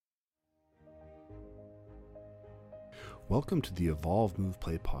Welcome to the Evolve, Move,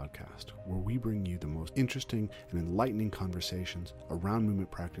 Play podcast, where we bring you the most interesting and enlightening conversations around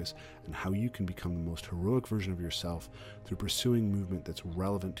movement practice and how you can become the most heroic version of yourself through pursuing movement that's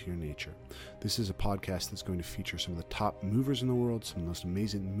relevant to your nature. This is a podcast that's going to feature some of the top movers in the world, some of the most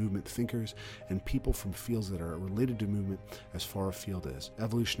amazing movement thinkers, and people from fields that are related to movement as far afield as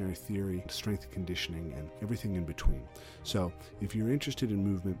evolutionary theory, strength and conditioning, and everything in between. So if you're interested in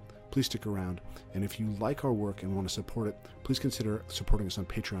movement, please stick around. And if you like our work and want to support it, please consider supporting us on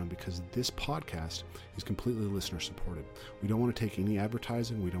Patreon, because this podcast is completely listener supported. We don't want to take any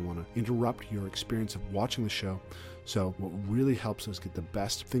advertising. We don't want to interrupt your experience of watching the show. So what really helps us get the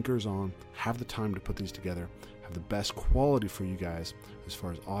best thinkers on, have the time to put these together, have the best quality for you guys as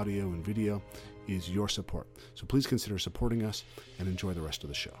far as audio and video, is your support. So please consider supporting us and enjoy the rest of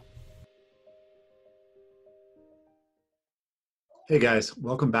the show. Hey guys,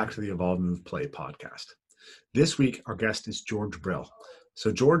 welcome back to the Evolve, Move, Play podcast. This week, our guest is George Brill.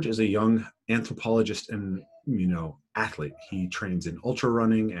 So George is a young anthropologist and, athlete. He trains in ultra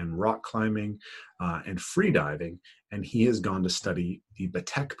running and rock climbing and free diving, and he has gone to study the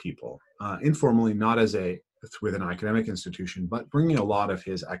Batek people, informally, not as with an academic institution, but bringing a lot of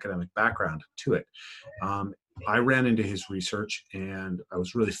his academic background to it. I ran into his research and I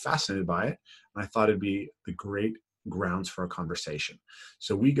was really fascinated by it, and I thought it'd be the great grounds for a conversation.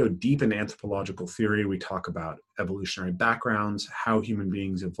 So we go deep into anthropological theory. We talk about evolutionary backgrounds, how human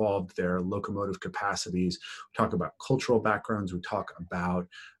beings evolved, their locomotive capacities. We talk about cultural backgrounds. We talk about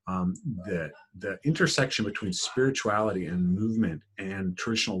the intersection between spirituality and movement and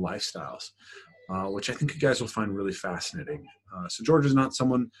traditional lifestyles, which I think you guys will find really fascinating. So George is not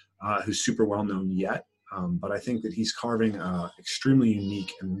someone who's super well known yet. But I think that he's carving an extremely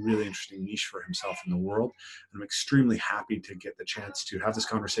unique and really interesting niche for himself in the world. And I'm extremely happy to get the chance to have this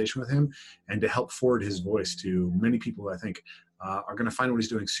conversation with him and to help forward his voice to many people who I think are going to find what he's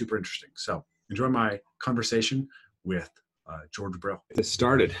doing super interesting. So enjoy my conversation with George Brill. This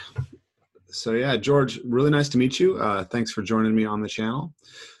started. So yeah, George, really nice to meet you. Thanks for joining me on the channel.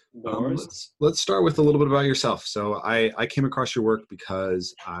 Let's start with a little bit about yourself. So I came across your work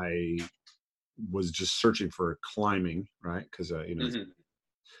because I was just searching for climbing, right? Because it's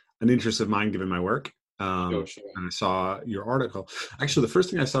an interest of mine given my work. And I saw your article. Actually, the first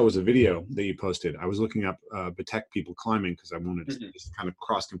thing I saw was a video that you posted. I was looking up Batek people climbing because I wanted to just kind of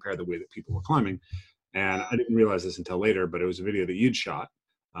cross compare the way that people were climbing. And I didn't realize this until later, but it was a video that you'd shot.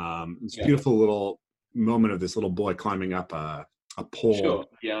 It's a beautiful little moment of this little boy climbing up a pole. Sure.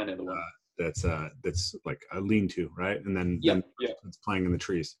 Yeah, I know the one. That's like a lean-to, right? And then it's playing in the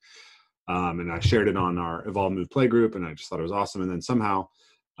trees. And I shared it on our Evolve, Move, Play group, and I just thought it was awesome. And then somehow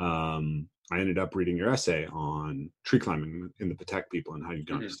I ended up reading your essay on tree climbing in the Batek people and how you've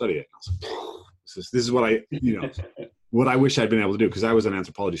gone to study it. And I was like, this is what what I wish I'd been able to do, because I was an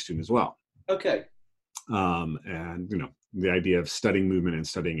anthropology student as well. Okay. And the idea of studying movement and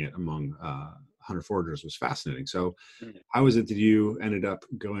studying it among hunter-foragers was fascinating. So how is it that you ended up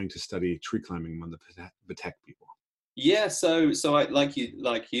going to study tree climbing among the Batek people? Yeah, so I like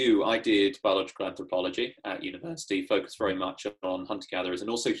you, I did biological anthropology at university, focused very much on hunter-gatherers and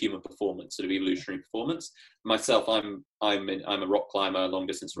also human performance, sort of evolutionary performance. Myself, I'm a rock climber, long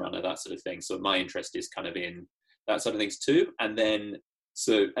distance runner, that sort of thing. So my interest is kind of in that sort of things too.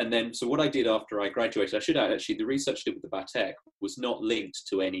 So what I did after I graduated, I should add, actually, the research I did with the Batek was not linked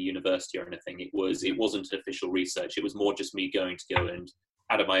to any university or anything. It wasn't official research. It was more just me going and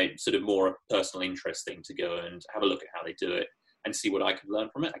out of my sort of more personal interest thing to go and have a look at how they do it and see what I could learn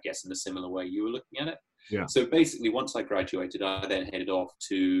from it, I guess, in a similar way you were looking at it. Yeah. So basically, once I graduated, I then headed off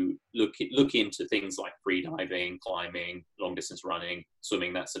to look into things like free diving, climbing, long distance running,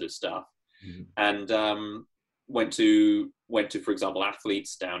 swimming, that sort of stuff. And went to, for example,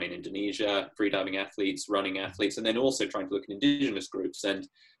 athletes down in Indonesia, freediving athletes, running athletes, and then also trying to look at indigenous groups. And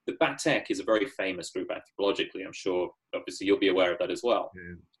the Batek is a very famous group anthropologically. I'm sure, obviously, you'll be aware of that as well.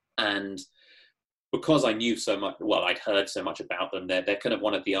 Yeah. And because I knew so much, I'd heard so much about them, they're kind of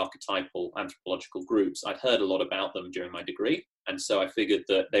one of the archetypal anthropological groups. I'd heard a lot about them during my degree, and so I figured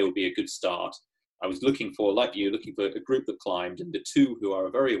that they would be a good start. I was looking for a group that climbed, and the two who I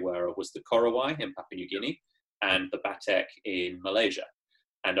was very aware of was the Korowai in Papua New Guinea and the Batek in Malaysia.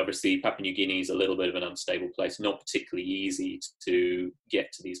 And obviously Papua New Guinea is a little bit of an unstable place, not particularly easy to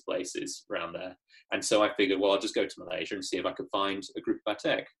get to these places around there. And so I figured, I'll just go to Malaysia and see if I could find a group of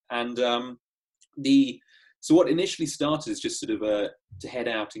Batek. And so what initially started is just sort of to head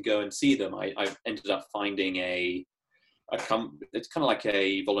out and go and see them. I ended up finding it's kind of like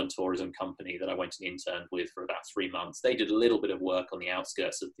a voluntourism company that I went and interned with for about 3 months. They did a little bit of work on the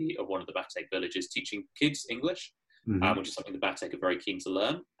outskirts of one of the Batek villages, teaching kids English. which is something the Batek are very keen to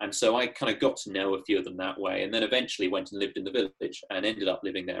learn. And so I kind of got to know a few of them that way, and then eventually went and lived in the village and ended up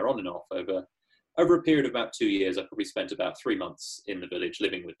living there on and off over a period of about 2 years. I probably spent about 3 months in the village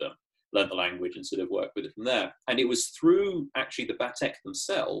living with them, learned the language and sort of worked with it from there. And it was through actually the Batek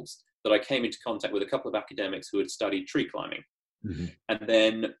themselves that I came into contact with a couple of academics who had studied tree climbing. And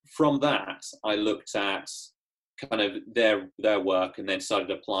then from that, I looked at kind of their work and then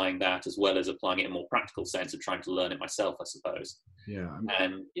started applying that, as well as applying it in a more practical sense of trying to learn it myself, I suppose. So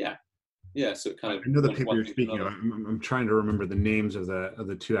it kind of, I know the paper you're speaking of. I'm trying to remember the names of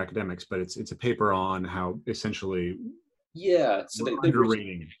the two academics, but it's a paper on how essentially so they've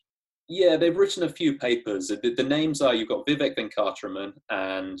written a few papers. The names are, you've got Vivek Venkataraman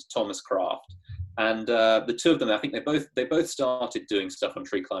and Thomas Kraft. And the two of them, I think they both started doing stuff on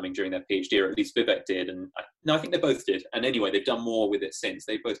tree climbing during their PhD, or at least Vivek did. And I think they both did. And anyway, they've done more with it since.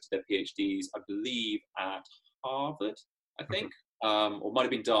 They both did their PhDs, I believe, at Harvard, I think, or might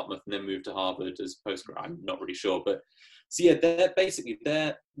have been Dartmouth and then moved to Harvard as postgrad. I'm not really sure. But so yeah,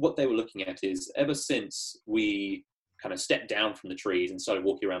 what they were looking at is, ever since we kind of stepped down from the trees and started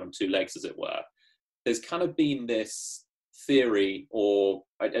walking around on two legs, as it were, there's kind of been this theory, or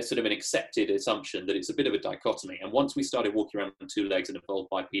a sort of an accepted assumption, that it's a bit of a dichotomy. And once we started walking around on two legs and evolved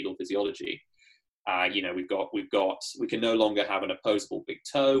bipedal physiology, we can no longer have an opposable big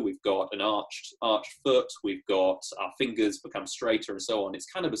toe. We've got an arched foot. We've got our fingers become straighter and so on. It's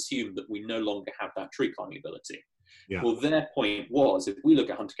kind of assumed that we no longer have that tree climbing ability. Yeah. Well, their point was, if we look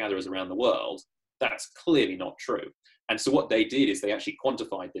at hunter-gatherers around the world, that's clearly not true. And so what they did is they actually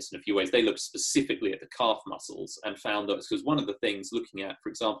quantified this in a few ways. They looked specifically at the calf muscles and found that, because one of the things looking at, for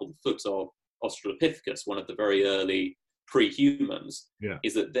example, the foot of Australopithecus, one of the very early pre-humans,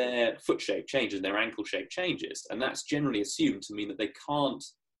 is that their foot shape changes and their ankle shape changes. And that's generally assumed to mean that they can't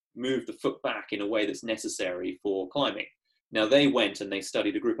move the foot back in a way that's necessary for climbing. Now, they went and they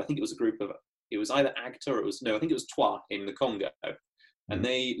studied a group, I think it was either Agta or I think it was Twa in the Congo. And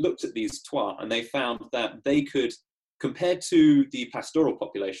they looked at these Twa and they found that they could, compared to the pastoral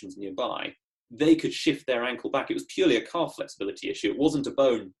populations nearby, they could shift their ankle back. It was purely a calf flexibility issue. It wasn't a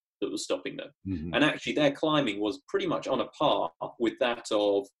bone that was stopping them. And actually their climbing was pretty much on a par with that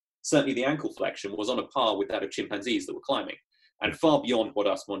of, certainly the ankle flexion was on a par with that of chimpanzees that were climbing, and far beyond what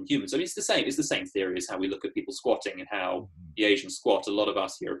us modern humans. So it's the same theory as how we look at people squatting and how the Asians squat. A lot of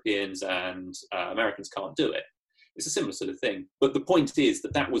us Europeans and Americans can't do it. It's a similar sort of thing. But the point is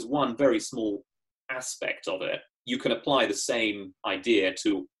that was one very small aspect of it. You can apply the same idea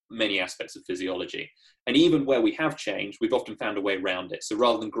to many aspects of physiology. And even where we have changed, we've often found a way around it. So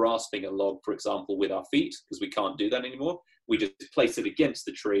rather than grasping a log, for example, with our feet, because we can't do that anymore, we just place it against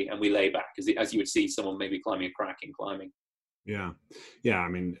the tree and we lay back, as you would see someone maybe climbing a crack in climbing. Yeah. I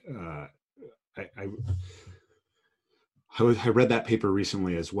mean, I read that paper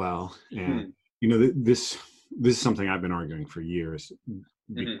recently as well. And, this is something I've been arguing for years,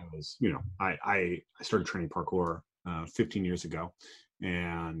 because, I started training parkour 15 years ago,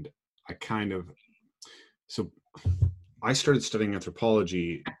 and I started studying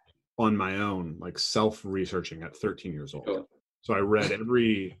anthropology on my own, like self-researching at 13 years old. Sure. So I read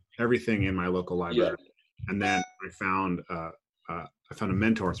everything in my local library, and then I found a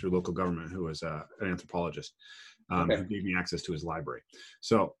mentor through local government who was an anthropologist, who gave me access to his library.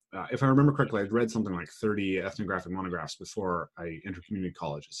 So if I remember correctly, I'd read something like 30 ethnographic monographs before I entered community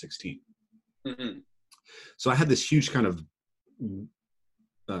college at 16. So I had this huge kind of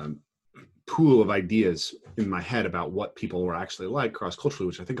pool of ideas in my head about what people were actually like cross-culturally,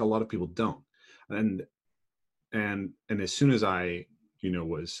 which I think a lot of people don't. And as soon as I,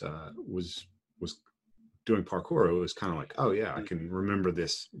 was doing parkour, it was kind of like, oh yeah, I can remember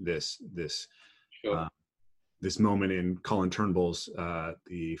this moment in Colin Turnbull's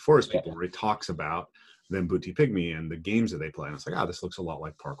The Forest People, where he talks about the Mbuti Pygmy and the games that they play. And it's like, this looks a lot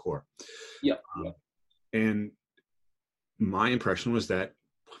like parkour. And my impression was that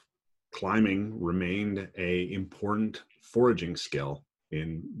climbing remained a important foraging skill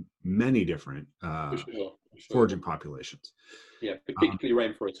in many different foraging populations. Yeah, particularly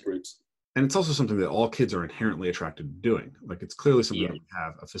rainforest groups. And it's also something that all kids are inherently attracted to doing. Like, it's clearly something that we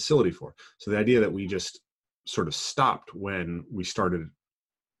have a facility for. So the idea that we just sort of stopped when we started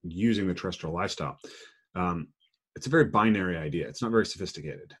using the terrestrial lifestyle, it's a very binary idea. It's not very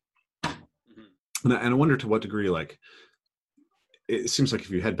sophisticated. And I wonder to what degree, like, it seems like if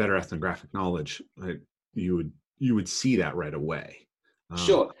you had better ethnographic knowledge, you would see that right away.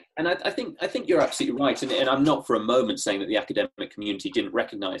 Sure. And I think you're absolutely right. And I'm not for a moment saying that the academic community didn't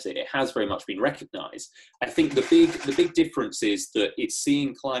recognize it. It has very much been recognized. I think the big difference is that it's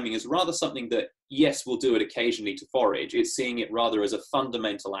seeing climbing as rather something that yes, we'll do it occasionally to forage. It's seeing it rather as a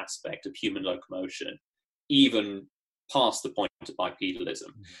fundamental aspect of human locomotion, even past the point of bipedalism.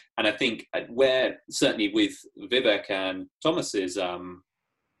 And I think where, certainly with Vivek and Thomas's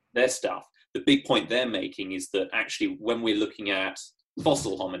their stuff, the big point they're making is that actually when we're looking at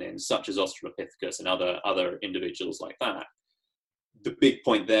fossil hominins such as Australopithecus and other individuals like that, the big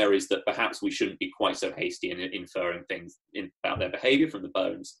point there is that perhaps we shouldn't be quite so hasty in inferring things about their behavior from the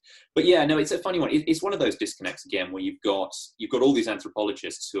bones. But yeah, no, it's a funny one. It's one of those disconnects again where you've got all these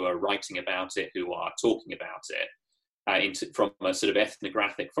anthropologists who are writing about it, who are talking about it from a sort of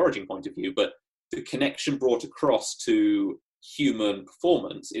ethnographic foraging point of view, but the connection brought across to human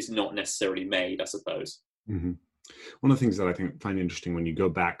performance is not necessarily made, I suppose. Mm-hmm. One of the things that I find interesting when you go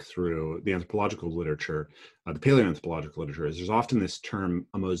back through the anthropological literature, the paleoanthropological literature, is there's often this term,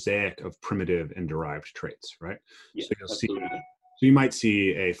 a mosaic of primitive and derived traits, right? Yeah, so you might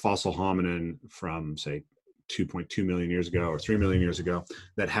see a fossil hominin from, say, 2.2 million years ago or 3 million years ago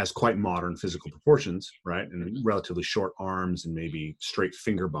that has quite modern physical proportions, right? And relatively short arms and maybe straight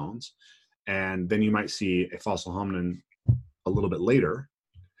finger bones. And then you might see a fossil hominin a little bit later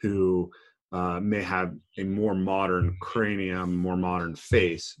who may have a more modern cranium, more modern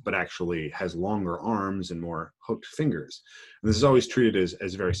face, but actually has longer arms and more hooked fingers. And this is always treated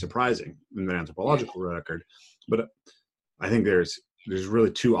as very surprising in the anthropological record. But I think there's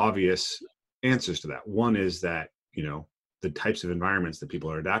really two obvious answers to that. One is that, the types of environments that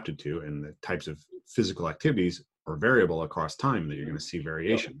people are adapted to and the types of physical activities are variable across time, that you're going to see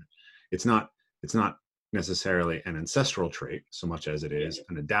variation. It's not necessarily an ancestral trait so much as it is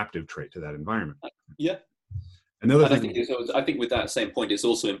an adaptive trait to that environment. Yeah. Another and thing, I think with that same point, it's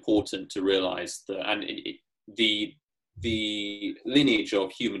also important to realize that, the lineage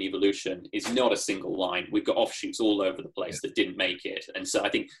of human evolution is not a single line. We've got offshoots all over the place that didn't make it. And so I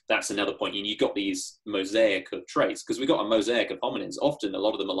think that's another point. You've got these mosaic of traits, because we've got a mosaic of hominins, often a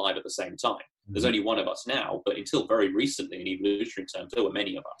lot of them alive at the same time. Mm-hmm. There's only one of us now, but until very recently in evolutionary terms, there were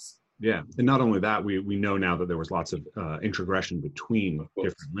many of us. Yeah, and not only that, we know now that there was lots of introgression between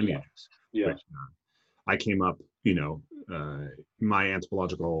different lineages. Yeah. Which, I came up, my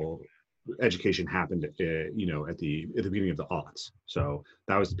anthropological education happened, at the beginning of the aughts. So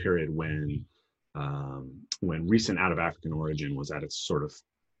that was the period when recent out of African origin was at its sort of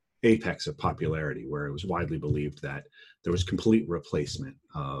apex of popularity, where it was widely believed that there was complete replacement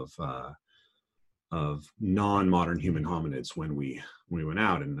of non-modern human hominids when we went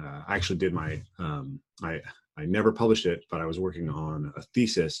out. And I actually did my I never published it, but I was working on a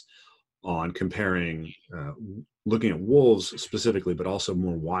thesis on comparing, looking at wolves specifically, but also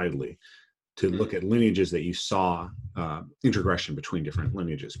more widely, to look at lineages that you saw introgression between different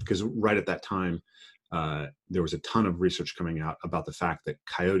lineages. Because right at that time, there was a ton of research coming out about the fact that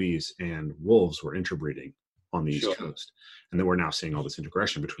coyotes and wolves were interbreeding on the East Coast. And then we're now seeing all this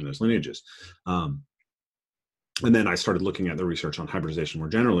integration between those lineages. And then I started looking at the research on hybridization more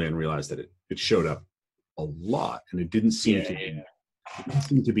generally and realized that it showed up a lot. And it didn't seem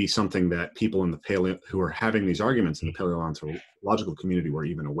to be something that people in the who are having these arguments in the paleoanthropological community were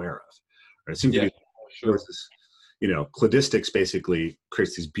even aware of. Right? It seemed to be there was this, cladistics basically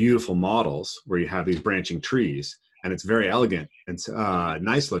creates these beautiful models where you have these branching trees, and it's very elegant and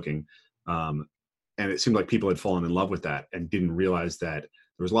nice looking. And it seemed like people had fallen in love with that and didn't realize that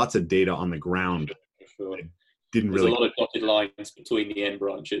there was lots of data on the ground. There's a lot of dotted lines between the end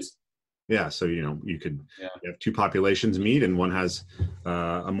branches. Yeah, so you have two populations meet, and one has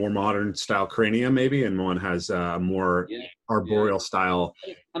a more modern style cranium maybe, and one has a more arboreal style.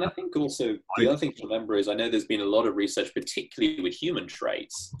 And I think also the other thing to remember is, I know there's been a lot of research, particularly with human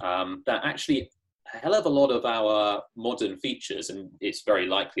traits, that actually a hell of a lot of our modern features, and it's very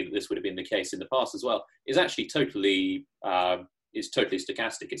likely that this would have been the case in the past as well, is actually totally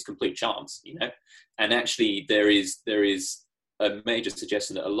stochastic. It's complete chance, And actually there is a major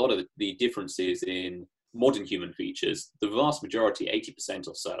suggestion that a lot of the differences in modern human features, the vast majority, 80%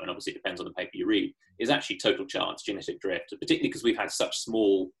 or so, and obviously it depends on the paper you read, is actually total chance, genetic drift, particularly because we've had such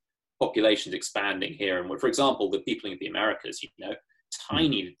small populations expanding here. And for example, the peopling of the Americas,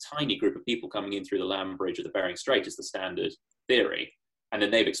 tiny group of people coming in through the land bridge of the Bering Strait is the standard theory. And then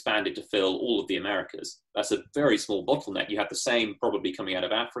they've expanded to fill all of the Americas. That's a very small bottleneck. You have the same probably coming out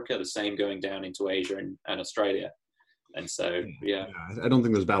of Africa, the same going down into Asia and Australia. And so, I don't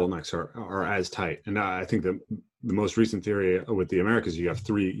think those bottlenecks are as tight. And I think that the most recent theory with the Americas, you have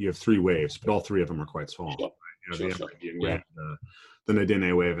three waves, but all three of them are quite small. Sure. The Indian wave, the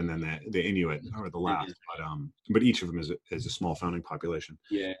Nadine wave, and then the Inuit are the last. But each of them is a small founding population.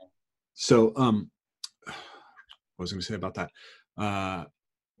 Yeah. So, what was I going to say about that?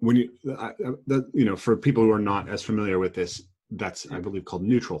 when for people who are not as familiar with this, that's, I believe, called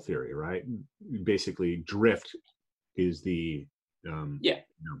neutral theory, right? Basically, drift is the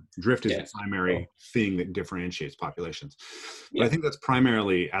drift is the primary thing that differentiates populations. But I think that's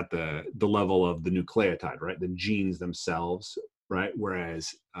primarily at the level of the nucleotide, right? The genes themselves, right?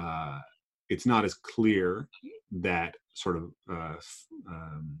 Whereas it's not as clear that sort of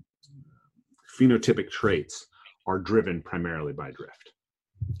phenotypic traits are driven primarily by drift.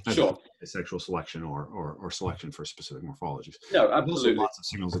 Sure. Sexual selection or selection for specific morphologies. No, absolutely. There's also lots of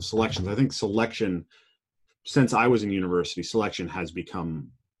signals of selections. I think selection, since I was in university, selection has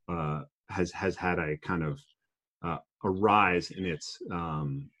become has had a kind of a rise in its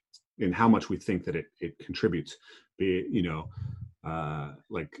in how much we think that it contributes.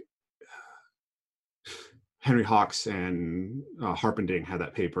 Like Henry Hawks and Harpending had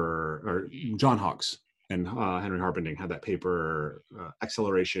that paper, or John Hawks and Henry Harpending had that paper,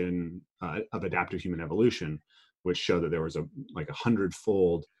 Acceleration of Adaptive Human Evolution, which showed that there was a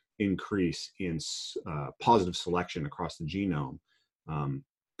 100-fold increase in positive selection across the genome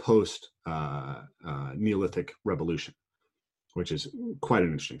post Neolithic revolution, which is quite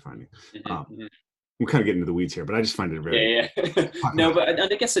an interesting finding. I'm kind of getting into the weeds here, but I just find it very... No, but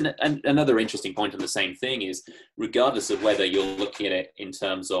I guess another interesting point on the same thing is, regardless of whether you're looking at it in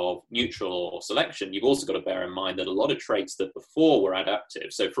terms of neutral or selection, you've also got to bear in mind that a lot of traits that before were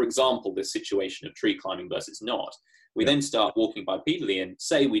adaptive, so for example, this situation of tree climbing versus not, we then start walking bipedally and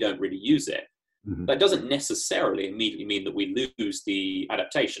say we don't really use it. That doesn't necessarily immediately mean that we lose the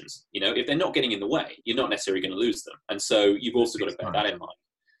adaptations. If they're not getting in the way, you're not necessarily going to lose them. And so you've also got to bear that in mind.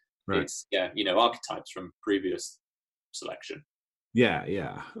 Right. It's archetypes from previous selection.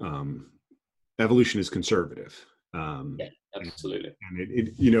 Evolution is conservative. Absolutely. And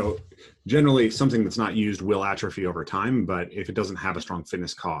it generally something that's not used will atrophy over time, but if it doesn't have a strong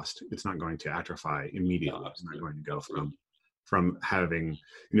fitness cost, it's not going to atrophy immediately. It's not going to go from having,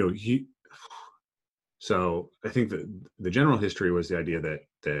 so I think that the general history was the idea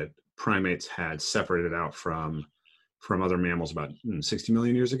that primates had separated out from other mammals about 60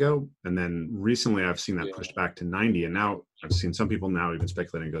 million years ago. And then recently I've seen that pushed back to 90. And now I've seen some people now even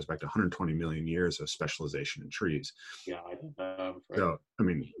speculating it goes back to 120 million years of specialization in trees. Yeah, I don't know. So,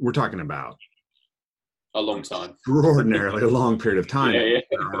 we're talking about a long time. Extraordinarily long period of time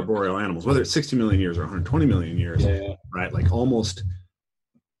for arboreal animals, whether it's 60 million years or 120 million years, right? Like almost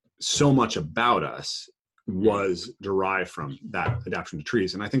so much about us was derived from that adaptation to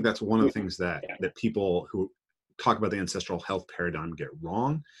trees. And I think that's one of the things that people who talk about the ancestral health paradigm get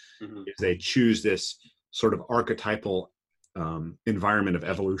wrong, is they choose this sort of archetypal environment of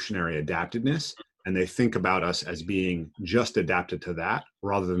evolutionary adaptedness, and they think about us as being just adapted to that,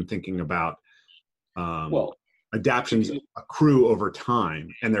 rather than thinking about adaptions accrue over time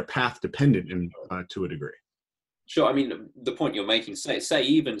and they're path dependent to a degree. Sure. The point you're making, say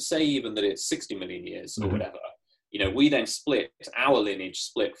even that it's 60 million years or whatever, we then our lineage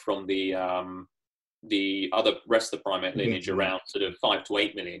split from the other rest of the primate lineage around sort of 5 to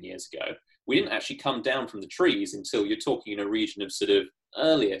 8 million years ago. We didn't actually come down from the trees until you're talking in a region of sort of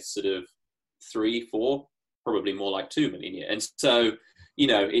earlier sort of 3, 4, probably more like 2 million years. And so,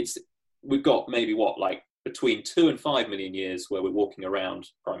 we've got maybe between 2 and 5 million years where we're walking around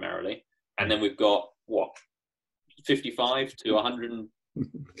primarily. And then we've got 55 to 100,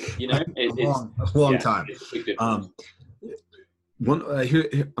 a long time.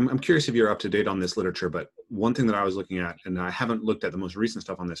 I'm curious if you're up to date on this literature, but one thing that I was looking at, and I haven't looked at the most recent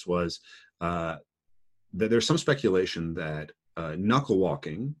stuff on this, was that there's some speculation that knuckle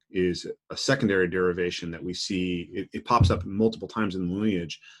walking is a secondary derivation that we see. It pops up multiple times in the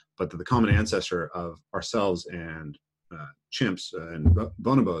lineage, but that the common ancestor of ourselves and chimps and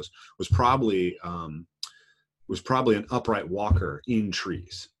bonobos was probably an upright walker in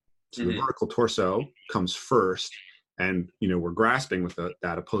trees. So the vertical torso comes first. And, we're grasping with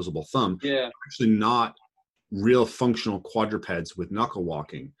that opposable thumb. Actually not real functional quadrupeds with knuckle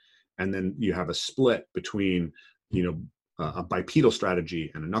walking. And then you have a split between, a bipedal strategy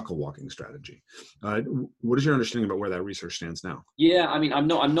and a knuckle walking strategy. What is your understanding about where that research stands now? I'm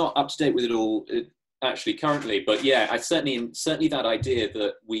not up to date with it all actually currently, but I certainly that idea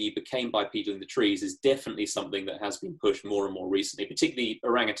that we became bipedal in the trees is definitely something that has been pushed more and more recently. Particularly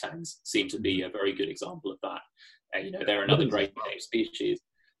orangutans seem to be a very good example of that. They're another great species.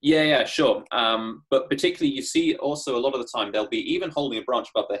 Sure. But particularly you see also a lot of the time they'll be even holding a branch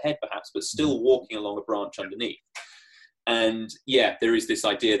above their head perhaps, but still walking along a branch underneath. And there is this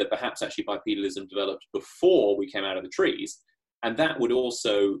idea that perhaps actually bipedalism developed before we came out of the trees. And that would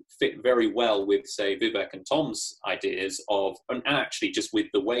also fit very well with, say, Vivek and Tom's ideas of, and actually just with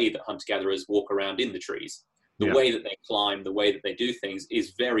the way that hunter-gatherers walk around in the trees. The way that they climb, the way that they do things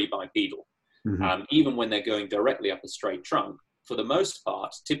is very bipedal. Even when they're going directly up a straight trunk, for the most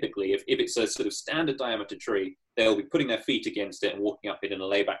part, typically, if it's a sort of standard diameter tree, they'll be putting their feet against it and walking up it in a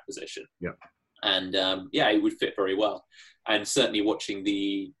layback position. Yeah. And it would fit very well. And certainly watching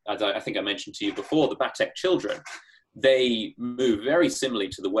as I think I mentioned to you before, the Batek children, they move very similarly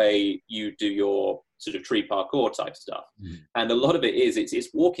to the way you do your sort of tree parkour type stuff. And a lot of it is it's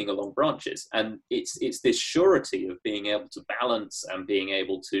walking along branches, and it's this surety of being able to balance and being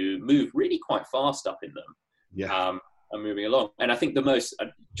able to move really quite fast up in them. And moving along. And I think the most,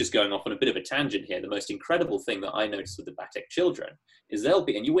 just going off on a bit of a tangent here, the most incredible thing that I noticed with the Batek children is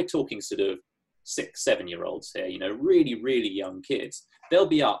we're talking sort of 6-7-year-olds here, really, really young kids. They'll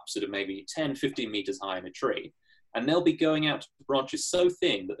be up sort of maybe 10, 15 meters high in a tree, and they'll be going out to branches so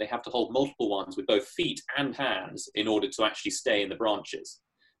thin that they have to hold multiple ones with both feet and hands in order to actually stay in the branches.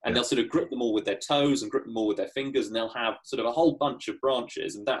 And they'll sort of grip them all with their toes and grip them all with their fingers, and they'll have sort of a whole bunch of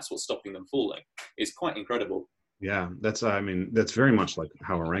branches, and that's what's stopping them falling. It's quite incredible. Yeah, that's very much like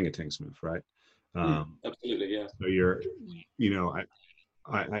how orangutans move, right? Absolutely, yeah. So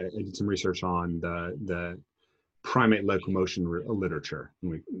I did some research on the primate locomotion literature,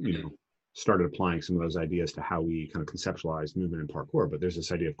 and we started applying some of those ideas to how we kind of conceptualize movement in parkour. But there's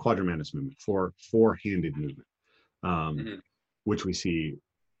this idea of quadrumanous movement, four-handed movement, which we see,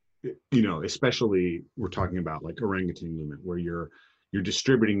 especially we're talking about like orangutan movement, where you're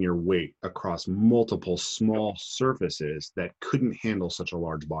distributing your weight across multiple small surfaces that couldn't handle such a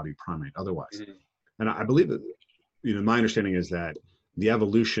large body primate otherwise. And I believe that, my understanding is that the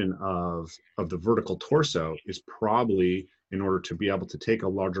evolution of the vertical torso is probably in order to be able to take a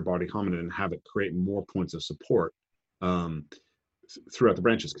larger body hominid and have it create more points of support throughout the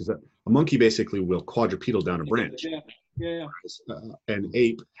branches. Because a monkey basically will quadrupedal down a branch. An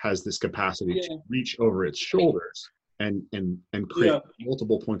ape has this capacity to reach over its shoulders and create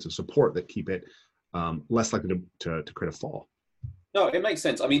multiple points of support that keep it less likely to create a fall. No, it makes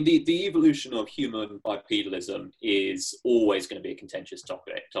sense. I mean, the evolution of human bipedalism is always going to be a contentious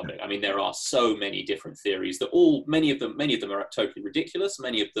topic. I mean, there are so many different theories that many of them are totally ridiculous.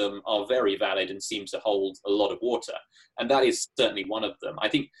 Many of them are very valid and seem to hold a lot of water, and that is certainly one of them. I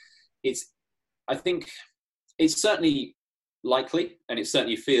think it's certainly likely, and it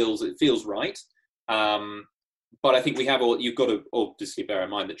certainly feels right. But I think you've got to obviously bear in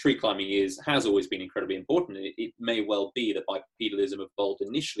mind that tree climbing has always been incredibly important. It may well be that bipedalism evolved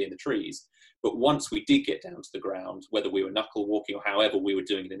initially in the trees, but once we did get down to the ground, whether we were knuckle walking or however we were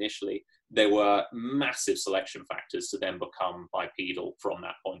doing it initially, there were massive selection factors to then become bipedal from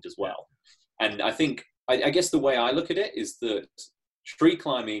that point as well. And I think, I guess the way I look at it is that tree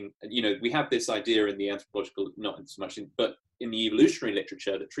climbing, we have this idea in the anthropological, not so much, but in the evolutionary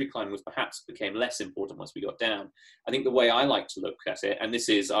literature, that tree climbing became less important once we got down. I think the way I like to look at it, and this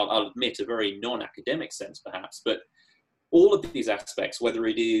is, I'll admit, a very non-academic sense perhaps, but all of these aspects, whether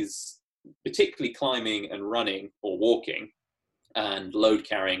it is particularly climbing and running or walking and load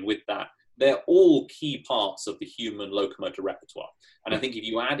carrying with that, they're all key parts of the human locomotor repertoire. And I think if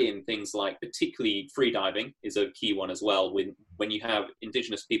you add in things like, particularly free diving is a key one as well. When you have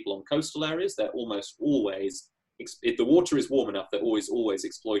indigenous people on coastal areas, they're almost always, if the water is warm enough, they're always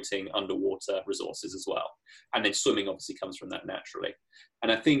exploiting underwater resources as well. And then swimming obviously comes from that naturally.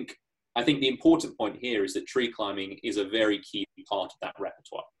 And I think the important point here is that tree climbing is a very key part of that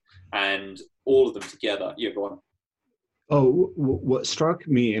repertoire. And all of them together, go on. Oh, what struck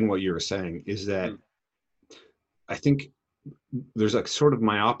me in what you were saying is that I think there's a sort of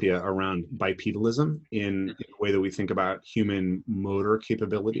myopia around bipedalism in the way that we think about human motor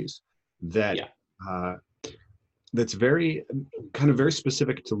capabilities that's very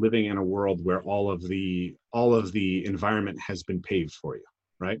specific to living in a world where all of the environment has been paved for you,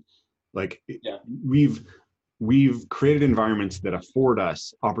 right? Like we've created environments that afford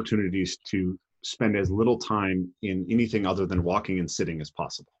us opportunities to spend as little time in anything other than walking and sitting as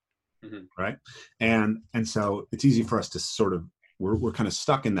possible, right? And so it's easy for us to sort of, we're kind of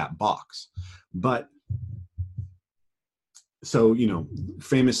stuck in that box. But so,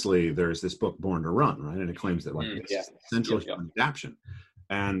 famously, there's this book, Born to Run, right? And it claims that it's essential human adaptation.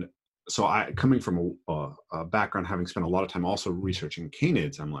 And so coming from a background, having spent a lot of time also researching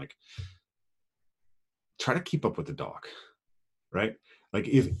canids, I'm like, try to keep up with the dog, right? Like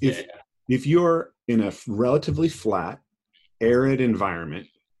if you're in a relatively flat, arid environment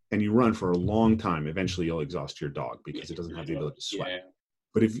and you run for a long time, eventually you'll exhaust your dog because it doesn't have the ability to sweat.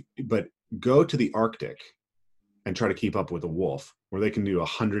 But go to the Arctic and try to keep up with a wolf, where they can do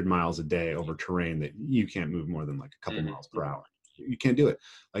 100 miles a day over terrain that you can't move more than like a couple miles per hour. You can't do it.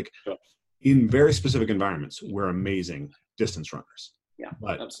 Like Sure. in very specific environments, we're amazing distance runners. Yeah,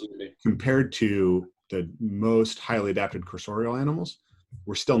 but absolutely. compared to the most highly adapted cursorial animals,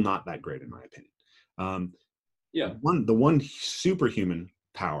 we're still not that great, in my opinion. The one superhuman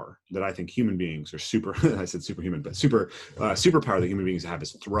power that I think human beings are I said superhuman, but superpower that human beings have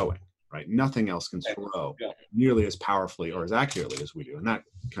is throwing, right? Nothing else can throw nearly as powerfully or as accurately as we do. And that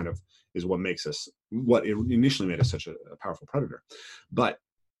kind of is what makes us, what initially made us such a powerful predator. But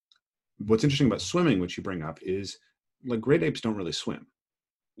what's interesting about swimming, which you bring up, is like great apes don't really swim.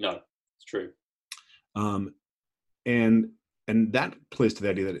 No, it's true. And that plays to the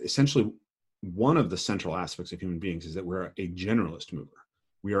idea that essentially one of the central aspects of human beings is that we're a generalist mover.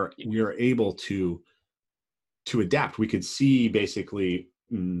 We are able to adapt. We could see basically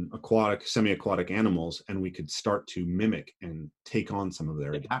aquatic, semi-aquatic animals, and we could start to mimic and take on some of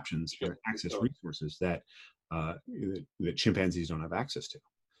their adaptions and access resources that chimpanzees don't have access to.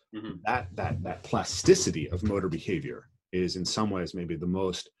 Mm-hmm. That plasticity of motor behavior is in some ways maybe the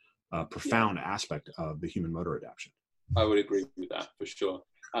most profound aspect of the human motor adaptation. I would agree with that for sure.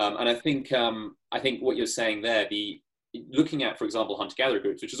 And I think what you're saying there, looking at, for example, hunter-gatherer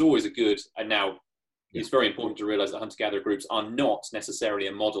groups, which is always a good, and now it's very important to realize that hunter-gatherer groups are not necessarily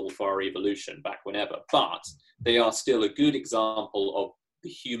a model for our evolution back whenever, but they are still a good example of the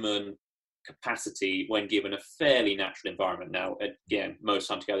human capacity when given a fairly natural environment. Now, again, most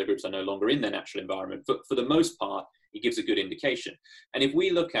hunter-gatherer groups are no longer in their natural environment, but for the most part, it gives a good indication. And if we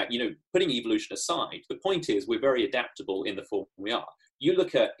look at, putting evolution aside, the point is we're very adaptable in the form we are. You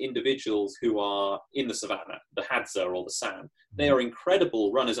look at individuals who are in the savannah, the Hadza or the San, they are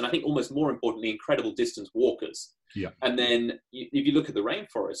incredible runners, and I think almost more importantly, incredible distance walkers. Yeah. And then if you look at the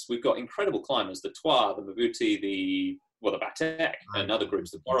rainforest, we've got incredible climbers, the Twa, the Mavuti, the Batek, and other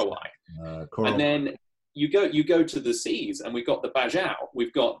groups, the Borowai. And then you go to the seas, and we've got the Bajau,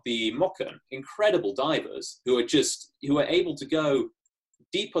 we've got the Moken, incredible divers who are able to go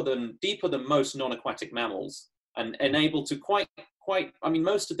deeper than most non-aquatic mammals, and able to quite,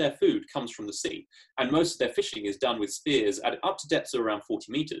 most of their food comes from the sea, and most of their fishing is done with spears at up to depths of around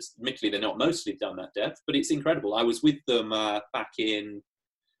 40 meters. Admittedly, they're not mostly done that depth, but it's incredible. I was with them back in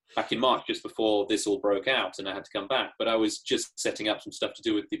March, just before this all broke out, and I had to come back. But I was just setting up some stuff to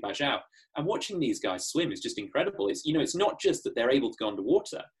do with the Bajau, and watching these guys swim is just incredible. It's not just that they're able to go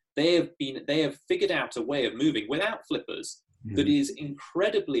underwater. They have figured out a way of moving without flippers that is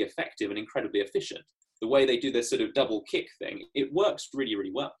incredibly effective and incredibly efficient. The way they do their sort of double kick thing, it works really,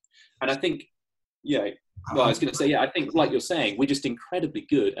 really well. And I think, I was going to say, I think, like you're saying, we're just incredibly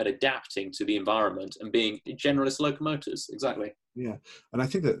good at adapting to the environment and being generalist locomotors. Exactly. Yeah. And I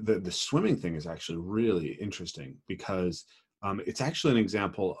think that the swimming thing is actually really interesting because it's actually an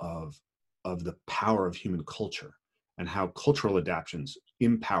example of the power of human culture and how cultural adaptations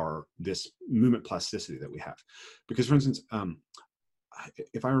empower this movement plasticity that we have. Because, for instance,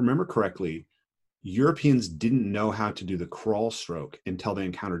 if I remember correctly, Europeans didn't know how to do the crawl stroke until they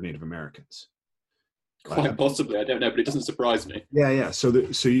encountered Native Americans. Quite possibly, I don't know, but it doesn't surprise me. Yeah. So the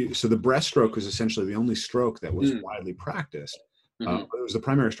breaststroke was essentially the only stroke that was widely practiced. It was the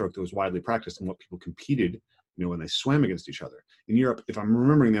primary stroke that was widely practiced and what people competed, when they swam against each other. In Europe, if I'm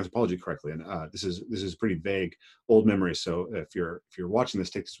remembering the anthropology correctly, and this is pretty vague, old memory. So if you're watching this,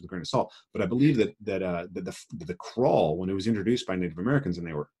 take this with a grain of salt. But I believe that the crawl, when it was introduced by Native Americans and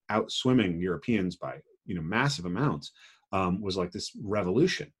they were out swimming Europeans by massive amounts, was like this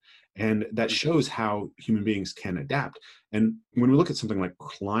revolution. And that shows how human beings can adapt. And when we look at something like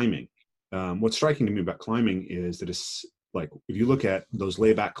climbing, what's striking to me about climbing is that it's like, if you look at those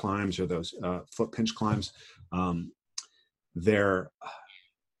layback climbs or those foot pinch climbs, they're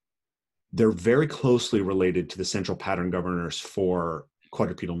very closely related to the central pattern governors for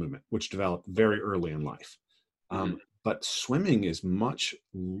quadrupedal movement, which developed very early in life. But swimming is much,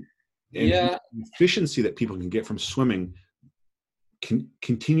 the efficiency that people can get from swimming can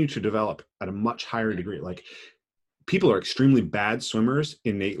continue to develop at a much higher degree. Like, people are extremely bad swimmers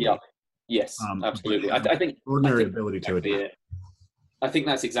innately. Yeah. Yes, absolutely. I think extraordinary ability to adapt. I think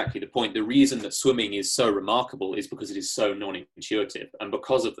that's exactly the point. The reason that swimming is so remarkable is because it is so non-intuitive, and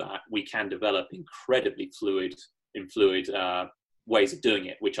because of that, we can develop incredibly fluid ways of doing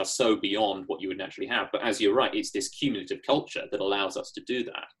it, which are so beyond what you would naturally have. But as you're right, it's this cumulative culture that allows us to do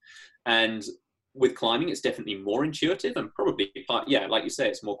that. And with climbing, it's definitely more intuitive and probably, like you say,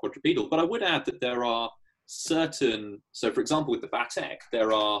 it's more quadrupedal. But I would add that there are so for example, with the Batek,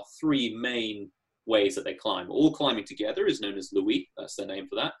 there are three main ways that they climb. All climbing together is known as Louis. That's their name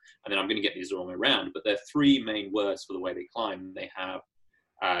for that. And then I'm going to get these the wrong way around, but there are three main words for the way they climb. They have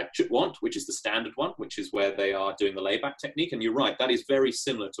Chutwant, which is the standard one, which is where they are doing the layback technique. And you're right, that is very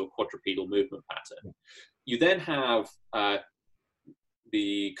similar to a quadrupedal movement pattern. You then have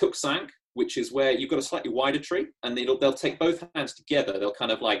the Kuksank, which is where you've got a slightly wider tree, and they'll take both hands together. They'll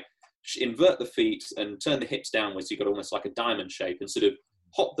kind of like invert the feet and turn the hips downwards. So you've got almost like a diamond shape, and sort of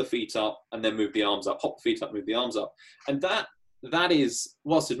hop the feet up and then move the arms up, hop the feet up, move the arms up. And that is,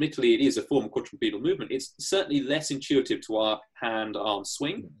 whilst admittedly it is a form of quadrupedal movement, it's certainly less intuitive to our hand-arm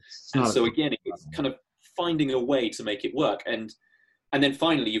swing. And so again, it's kind of finding a way to make it work. And then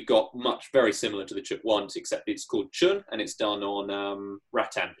finally, you've got very similar to the Chutwant, except it's called Chun, and it's done on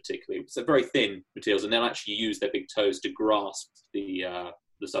rattan particularly. So very thin materials, and they'll actually use their big toes to grasp the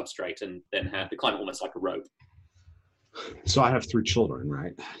substrate, and then they climb almost like a rope. So I have three children,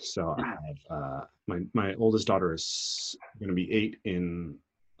 right? So I have my oldest daughter is going to be 8 in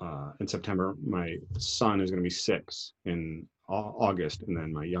September. My son is going to be 6 in August, and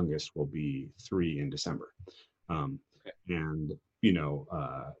then my youngest will be 3 in December. And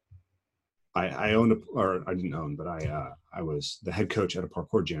I owned I didn't own, but I was the head coach at a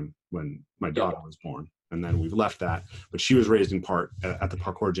parkour gym when my daughter was born, and then we've left that. But she was raised in part at the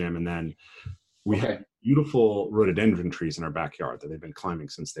parkour gym, and then we had beautiful rhododendron trees in our backyard that they've been climbing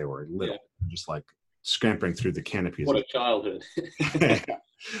since they were little, just like scampering through the canopies. What a childhood!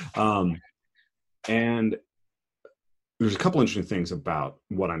 And there's a couple interesting things about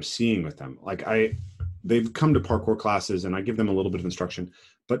what I'm seeing with them. Like they've come to parkour classes and I give them a little bit of instruction,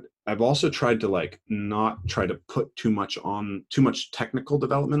 but I've also tried to not try to put too much technical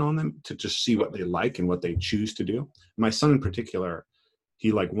development on them, to just see what they like and what they choose to do. My son in particular,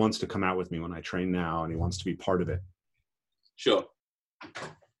 he wants to come out with me when I train now, and he wants to be part of it. Sure.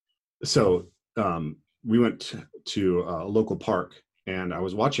 So we went to a local park, and I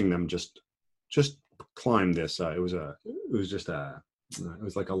was watching them just climb this. It was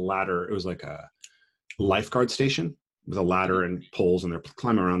like a ladder. It was like a lifeguard station with a ladder and poles, and they're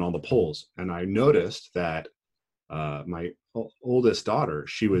climbing around all the poles. And I noticed that my oldest daughter,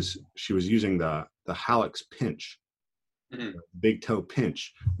 she was using the hallux pinch, big toe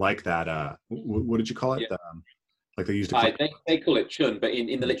pinch, like that. What did you call it? Like they used to. They call it Chun, but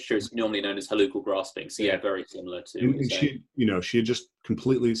in the literature it's normally known as halukal grasping. So very similar to. And she had just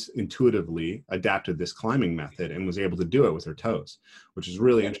completely intuitively adapted this climbing method and was able to do it with her toes, which is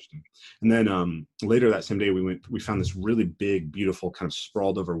really interesting. And then later that same day we found this really big, beautiful, kind of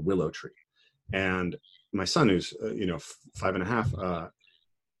sprawled over willow tree, and my son, who's 5.5,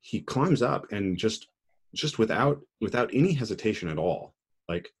 he climbs up and just without any hesitation at all,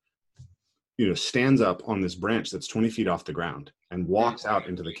 stands up on this branch that's 20 feet off the ground and walks out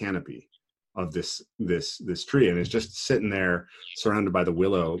into the canopy of this tree, and is just sitting there surrounded by the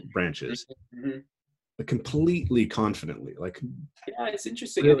willow branches, completely confidently. It's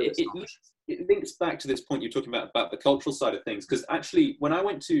interesting. Really it links back to this point you're talking about the cultural side of things, because actually when I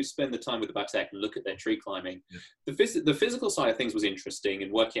went to spend the time with the Batek and look at their tree climbing, the physical side of things was interesting,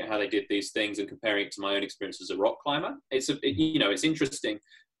 and working out how they did these things and comparing it to my own experience as a rock climber. It's interesting.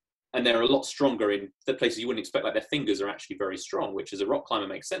 And they're a lot stronger in the places you wouldn't expect. Like their fingers are actually very strong, which as a rock climber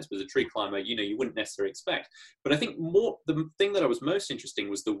makes sense, but as a tree climber, you wouldn't necessarily expect. But I think the thing that I was most interesting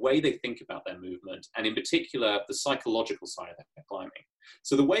was the way they think about their movement, and in particular, the psychological side of their climbing.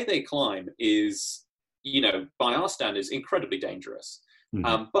 So the way they climb is, by our standards, incredibly dangerous.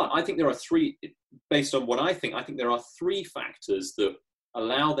 But I think there are based on what I think there are 3 factors that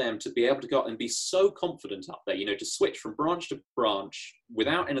allow them to be able to go out and be so confident up there, to switch from branch to branch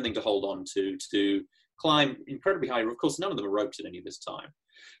without anything to hold on to climb incredibly high. Of course, none of them are roped at any of this time.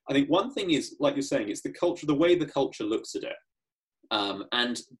 I think one thing is, like you're saying, it's the culture, the way the culture looks at it.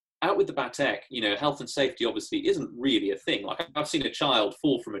 And out with the Batek, health and safety obviously isn't really a thing. Like I've seen a child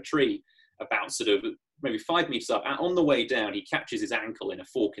fall from a tree about sort of maybe 5 meters up. On the way down, he catches his ankle in a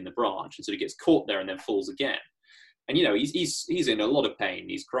fork in the branch, and so he gets caught there and then falls again. And, he's in a lot of pain.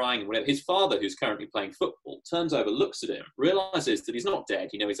 He's crying and whatever. His father, who's currently playing football, turns over, looks at him, realizes that he's not dead,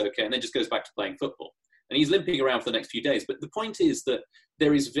 he's okay, and then just goes back to playing football. And he's limping around for the next few days. But the point is that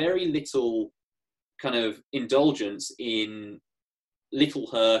there is very little kind of indulgence in little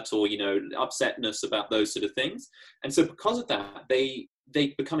hurt or, upsetness about those sort of things. And so because of that, they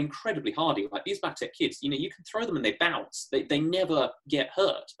become incredibly hardy. Like these Batek kids, you can throw them and they bounce. They never get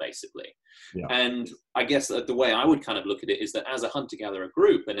hurt, basically. Yeah. And I guess the way I would kind of look at it is that as a hunter-gatherer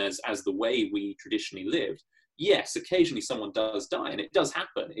group, and as the way we traditionally lived, yes, occasionally someone does die, and it does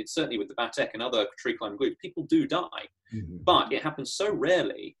happen. It's certainly with the Batek and other tree climbing groups, people do die. But it happens so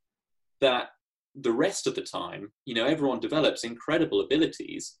rarely that the rest of the time, everyone develops incredible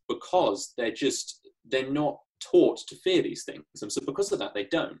abilities because they're not taught to fear these things. And so because of that, they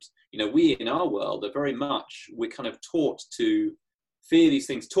don't. We in our world are we're kind of taught to fear these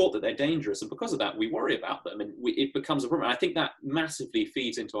things, taught that they're dangerous. And because of that, we worry about them, and it becomes a problem. I think that massively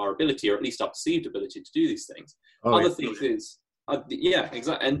feeds into our ability, or at least our perceived ability to do these things. Other things is, yeah,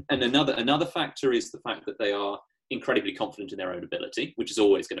 exactly. And another factor is the fact that they are incredibly confident in their own ability, which is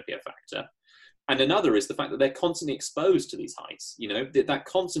always going to be a factor. And another is the fact that they're constantly exposed to these heights. That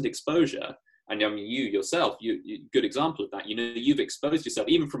constant exposure. And I mean, you yourself, good example of that. You've exposed yourself,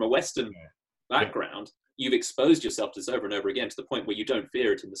 even from a Western background, you've exposed yourself to this over and over again to the point where you don't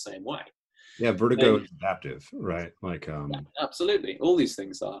fear it in the same way. Yeah, vertigo is adaptive, right? Like, absolutely, all these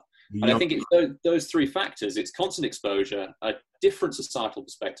things are. And I think it's those three factors: it's constant exposure, a different societal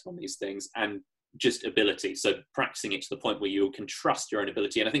perspective on these things, and just ability. So practicing it to the point where you can trust your own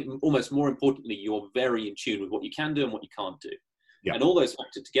ability. And I think almost more importantly, you're very in tune with what you can do and what you can't do. Yeah. And all those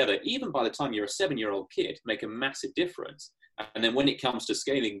factors together, even by the time you're a 7-year-old kid, make a massive difference. And then when it comes to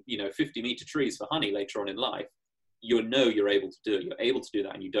scaling, 50-meter trees for honey later on in life, you're able to do it. You're able to do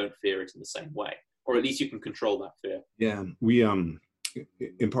that, and you don't fear it in the same way, or at least you can control that fear. Yeah, we in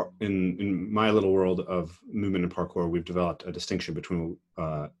my little world of movement and parkour, we've developed a distinction between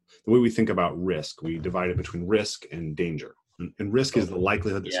the way we think about risk. We divide it between risk and danger. And risk is the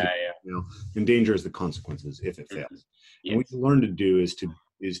likelihood that and danger is the consequences if it fails. Yes. And what you learn to do is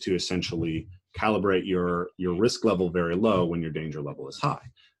to essentially calibrate your risk level very low when your danger level is high.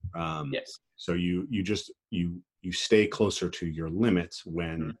 Yes. So you stay closer to your limits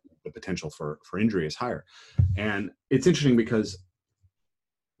when the potential for injury is higher. And it's interesting because,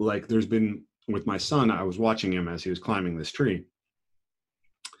 like, there's been, with my son, I was watching him as he was climbing this tree,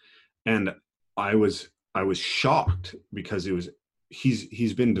 and I was shocked because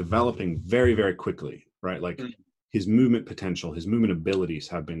he's been developing very, very quickly, right? Like his movement potential, his movement abilities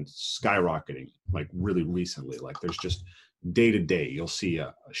have been skyrocketing, like really recently. Like there's just day to day, you'll see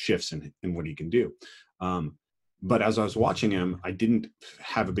shifts in what he can do. But as I was watching him, I didn't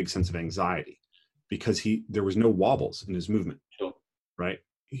have a big sense of anxiety because there was no wobbles in his movement, right?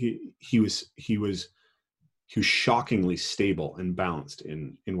 He was shockingly stable and balanced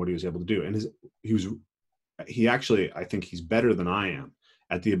in what he was able to do. And he actually, I think he's better than I am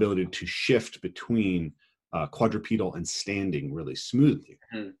at the ability to shift between quadrupedal and standing really smoothly.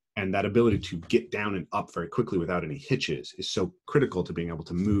 And that ability to get down and up very quickly without any hitches is so critical to being able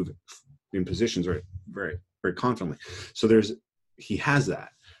to move in positions very, very, very confidently. So he has that,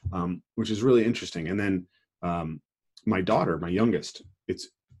 which is really interesting. And then my daughter, my youngest, it's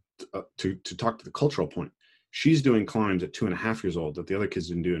to talk to the cultural point. She's doing climbs at 2.5 years old that the other kids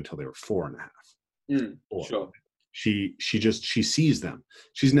didn't do until they were 4.5. Sure. She sees them.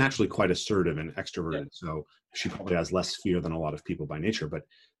 She's naturally quite assertive and extroverted, so she probably has less fear than a lot of people by nature. But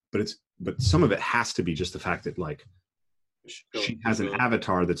some of it has to be just the fact that, like, she has an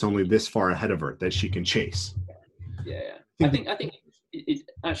avatar that's only this far ahead of her that she can chase. Yeah. I think it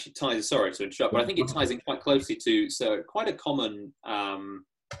actually ties. Sorry to interrupt, but I think it ties in quite closely to quite a common.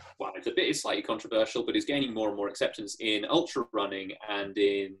 It's slightly controversial, but it's gaining more and more acceptance in ultra running and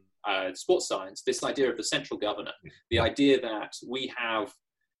in sports science. This idea of the central governor, the idea that we have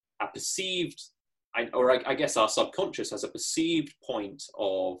a perceived, I guess our subconscious has a perceived point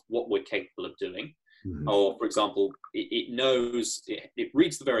of what we're capable of doing. Or, for example, it knows, it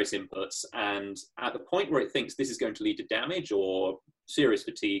reads the various inputs, and at the point where it thinks this is going to lead to damage or serious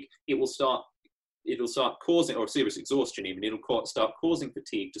fatigue, it'll start causing, or serious exhaustion even, it'll start causing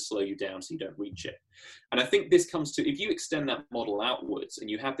fatigue to slow you down so you don't reach it. And I think this comes to, if you extend that model outwards and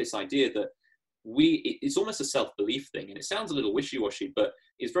you have this idea that it's almost a self-belief thing, and it sounds a little wishy-washy, but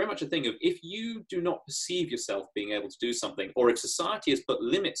it's very much a thing of, if you do not perceive yourself being able to do something, or if society has put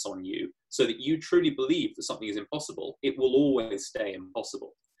limits on you so that you truly believe that something is impossible, it will always stay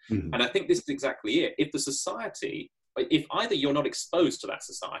impossible. And I think this is exactly it. If either you're not exposed to that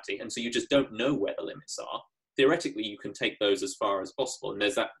society, and so you just don't know where the limits are, theoretically you can take those as far as possible. And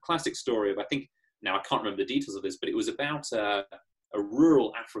there's that classic story of, I think, now I can't remember the details of this, but it was about a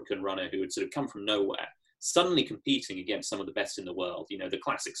rural African runner who had sort of come from nowhere, suddenly competing against some of the best in the world, the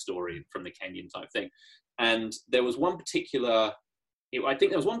classic story from the Kenyan type thing. And there was one particular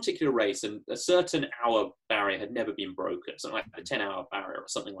race, and a certain hour barrier had never been broken, something like a 10-hour barrier or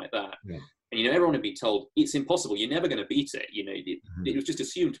something like that. Yeah. And, everyone had been told, it's impossible, you're never going to beat it. It was just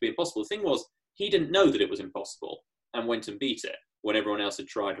assumed to be impossible. The thing was, he didn't know that it was impossible and went and beat it when everyone else had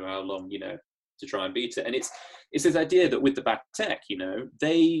tried for how long, to try and beat it. And it's this idea that with the Batek,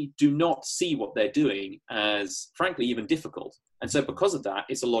 they do not see what they're doing as, frankly, even difficult. And so because of that,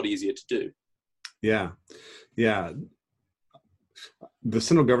 it's a lot easier to do. Yeah. Yeah. The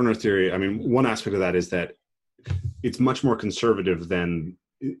Single Governor theory, I mean, one aspect of that is that it's much more conservative than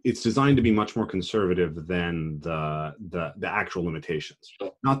it's designed to be much more conservative than the actual limitations.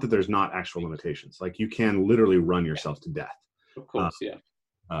 Sure. Not that there's not actual limitations. Like you can literally run yourself to death. Of course, yeah.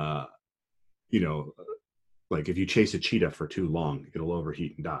 You know, like if you chase a cheetah for too long, it'll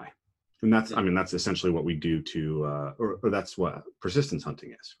overheat and die. And that's, I mean, that's essentially what we do to, or that's what persistence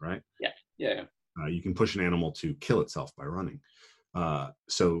hunting is, right? Yeah. You can push an animal to kill itself by running.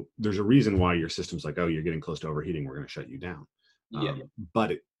 So there's a reason why your system's like, oh, you're getting close to overheating, we're going to shut you down.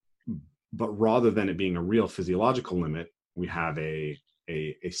 But rather than it being a real physiological limit, we have a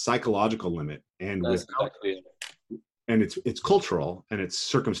psychological limit, and and it's cultural and it's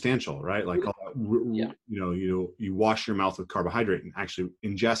circumstantial, right? Like, you know, you wash your mouth with carbohydrate and actually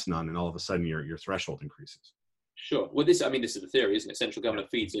ingest none, and all of a sudden your threshold increases. Sure. Well, this is the theory, isn't it? Central government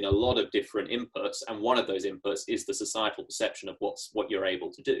feeds in a lot of different inputs, and one of those inputs is the societal perception of what you're able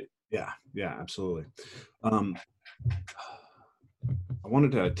to do. Yeah, absolutely. I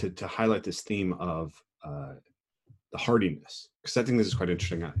wanted to highlight this theme of the hardiness, because I think this is quite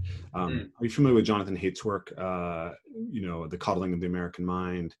interesting. Are you familiar with Jonathan Haidt's work? You know, The Coddling of the American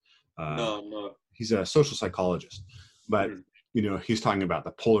Mind. No. He's a social psychologist, but you know, he's talking about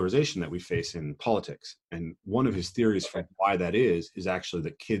the polarization that we face in politics, and one of his theories for why that is actually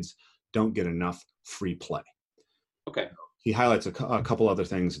that kids don't get enough free play. Okay. He highlights a couple other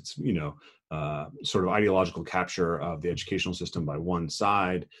things. It's, you know, sort of ideological capture of the educational system by one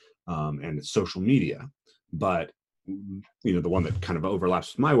side, and it's social media. But you know, the one that kind of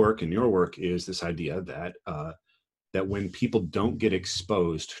overlaps with my work and your work is this idea that that when people don't get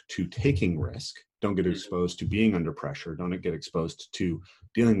exposed to taking risk, don't get exposed to being under pressure, don't get exposed to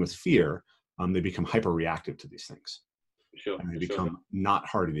dealing with fear, they become hyper reactive to these things. Sure. And they become not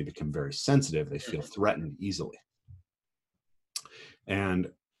hardy, they become very sensitive, they feel threatened easily.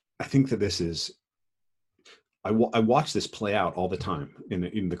 And I think that this is, I watch this play out all the time.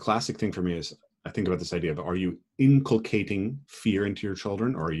 In the classic thing for me is, I think about this idea of, are you inculcating fear into your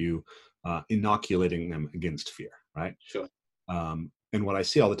children, or are you inoculating them against fear, right? Sure. And what I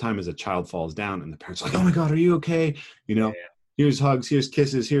see all the time is a child falls down and the parents are like, oh my God, are you okay? You know, here's hugs, here's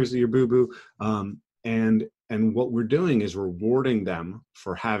kisses, here's your boo-boo. And what we're doing is rewarding them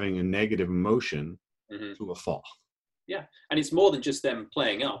for having a negative emotion to a fall. Yeah. And it's more than just them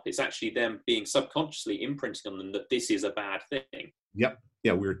playing up. It's actually them being subconsciously imprinting on them that this is a bad thing. Yep.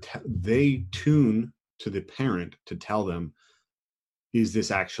 Yeah. They tune to the parent to tell them, is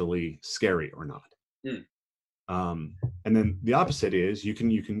this actually scary or not? And then the opposite is you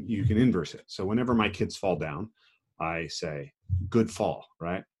can inverse it. So whenever my kids fall down, I say, good fall,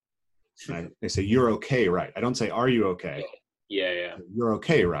 right? And I say, you're okay, right? I don't say, are you okay? Yeah. You're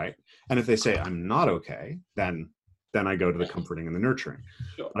okay, right? And if they say, I'm not okay, then I go to the comforting and the nurturing.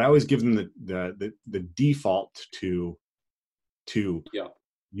 Sure. But I always give them the default to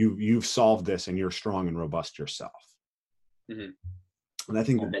you've solved this and you're strong and robust yourself. And I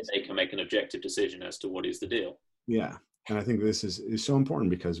think that they can make an objective decision as to what is the deal. Yeah. And I think this is so important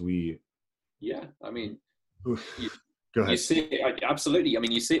because I mean, go ahead. You see it, absolutely. I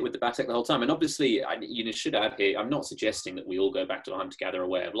mean, you see it with the Batek the whole time. And obviously, you should add here, I'm not suggesting that we all go back to a hunter-gatherer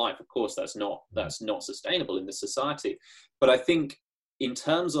way of life. Of course, that's not sustainable in this society. But I think in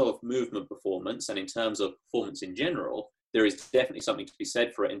terms of movement performance and in terms of performance in general, there is definitely something to be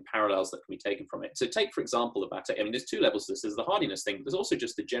said for it in parallels that can be taken from it. So take, for example, the Batek. I mean, there's two levels to this. There's the hardiness thing, but there's also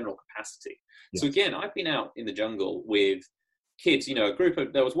just the general capacity. Yes. So again, I've been out in the jungle with kids, you know,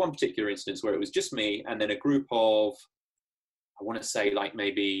 there was one particular instance where it was just me and then a group of, I want to say like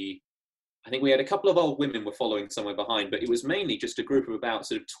maybe, I think we had a couple of old women were following somewhere behind, but it was mainly just a group of about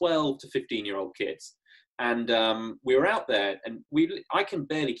sort of 12 to 15-year-old kids. And we were out there and I can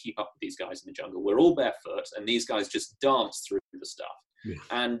barely keep up with these guys in the jungle. We're all barefoot and these guys just dance through the stuff. Yeah.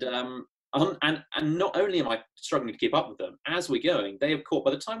 And not only am I struggling to keep up with them, as we're going, they have caught,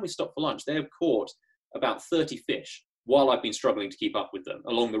 by the time we stop for lunch, they have caught about 30 fish while I've been struggling to keep up with them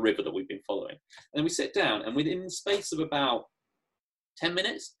along the river that we've been following. And then we sit down and within the space of about 10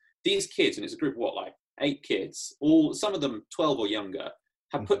 minutes, these kids, and it's a group of what, like 8 kids, all some of them 12 or younger,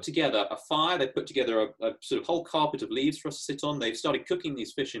 have put together a fire. They've put together a sort of whole carpet of leaves for us to sit on. They've started cooking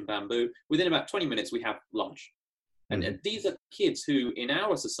these fish in bamboo. Within about 20 minutes, we have lunch. And these are kids who, in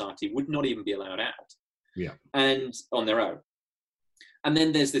our society, would not even be allowed out. Yeah. And on their own. And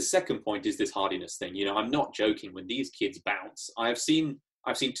then there's this second point, is this hardiness thing. You know, I'm not joking when these kids bounce. I've seen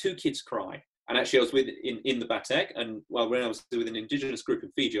 2 kids cry. And actually, I was in the Batek, and when I was with an indigenous group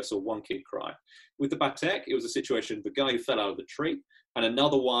in Fiji, I saw 1 kid cry. With the Batek, it was a situation, the guy who fell out of the tree, and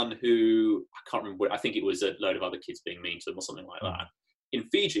another one who, I can't remember, I think it was a load of other kids being mean to them or something like that. In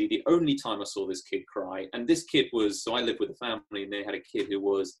Fiji, the only time I saw this kid cry, and this kid was, so I lived with a family and they had a kid who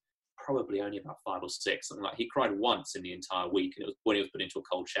was probably only about 5 or 6, something like, he cried once in the entire week, and it was when he was put into a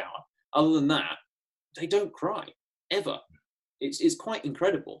cold shower. Other than that, they don't cry, ever. It's quite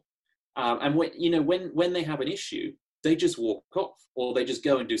incredible. And when they have an issue, they just walk off, or they just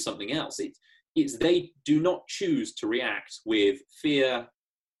go and do something else. It's they do not choose to react with fear,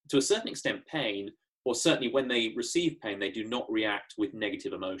 to a certain extent pain, or certainly when they receive pain, they do not react with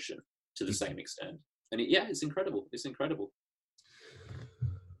negative emotion to the same extent. And it's incredible. It's incredible.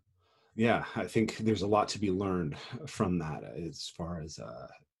 Yeah, I think there's a lot to be learned from that as far as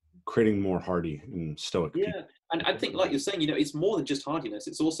creating more hardy and stoic people. Yeah, and I think, like you're saying, it's more than just hardiness.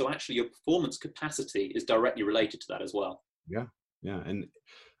 It's also actually your performance capacity is directly related to that as well. Yeah, and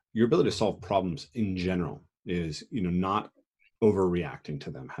your ability to solve problems in general is, not overreacting to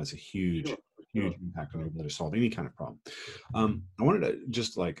them has a huge impact on your ability to solve any kind of problem. I wanted to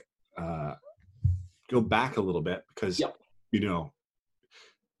just go back a little bit because,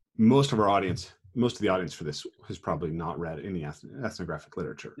 most of the audience for this has probably not read any ethnographic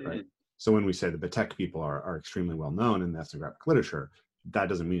literature, right? So when we say the Batek people are extremely well known in the ethnographic literature, that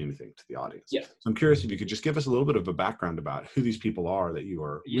doesn't mean anything to the audience. Yeah. So I'm curious if you could just give us a little bit of a background about who these people are that you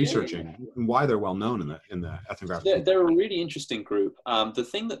are researching and why they're well known in the ethnographic. They're a really interesting group. The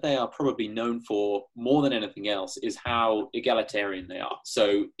thing that they are probably known for more than anything else is how egalitarian they are.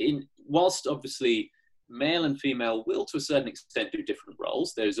 So whilst obviously male and female will to a certain extent do different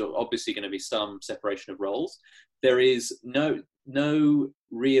roles, there's obviously going to be some separation of roles. There is no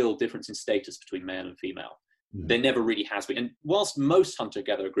real difference in status between male and female. There never really has been. And whilst most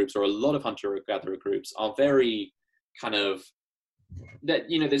hunter-gatherer groups, or a lot of hunter-gatherer groups, are very kind of, that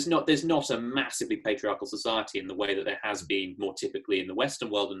there's not a massively patriarchal society in the way that there has been more typically in the Western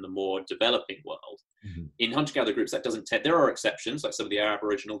world and the more developing world. In hunter-gatherer groups, that doesn't there are exceptions, like some of the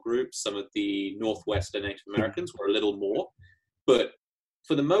Aboriginal groups, some of the Northwestern Native Americans were a little more, but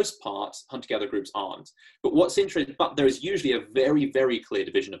for the most part, hunter-gatherer groups aren't. But what's interesting, but there is usually a very, very clear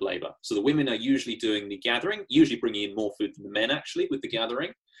division of labor. So the women are usually doing the gathering, usually bringing in more food than the men actually with the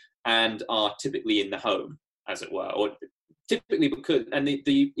gathering, and are typically in the home, as it were, or typically because, and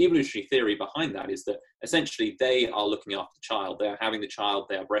the evolutionary theory behind that is that essentially they are looking after the child, they are having the child,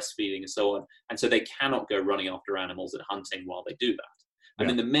 they are breastfeeding and so on, and so they cannot go running after animals and hunting while they do that. And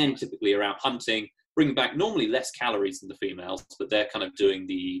then the men typically are out hunting, bringing back normally less calories than the females, but they're kind of doing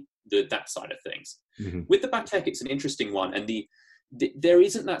that side of things. With the Batek, it's an interesting one, and there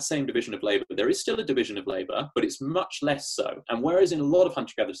isn't that same division of labor. There is still a division of labor, but it's much less so. And whereas in a lot of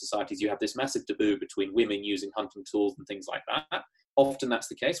hunter-gatherer societies, you have this massive taboo between women using hunting tools and things like that, often that's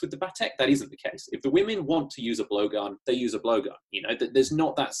the case. With the Batek, that isn't the case. If the women want to use a blowgun, they use a blowgun. There's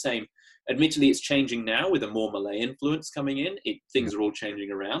not that same. Admittedly, it's changing now with a more Malay influence coming in. Things are all changing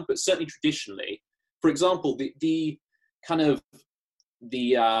around, but certainly traditionally, for example, the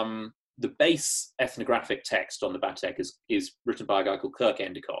base ethnographic text on the Batek is written by a guy called Kirk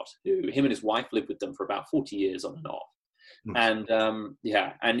Endicott, who him and his wife lived with them for about 40 years on and off. And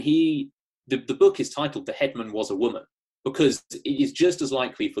the book is titled "The Headman Was a Woman," because it is just as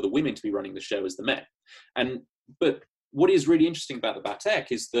likely for the women to be running the show as the men. But what is really interesting about the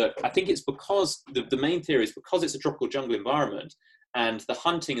Batek is that I think it's because the main theory is because it's a tropical jungle environment and the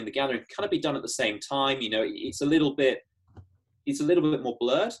hunting and the gathering can kind of be done at the same time. It's a little bit more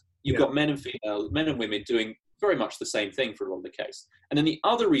blurred. You've got men and women doing very much the same thing for a lot of the case. And then the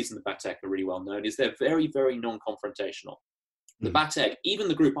other reason the Batek are really well known is they're very, very non-confrontational. The Batek, even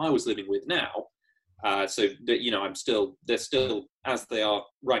the group I was living with now, they're still as they are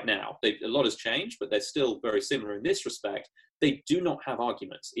right now. A lot has changed, but they're still very similar in this respect. They do not have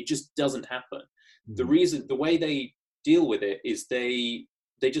arguments. It just doesn't happen. The way they deal with it is they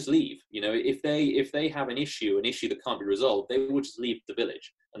just leave. If they have an issue that can't be resolved, they will just leave the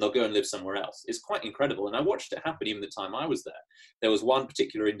village and they'll go and live somewhere else. It's quite incredible. And I watched it happen even the time I was there. There was one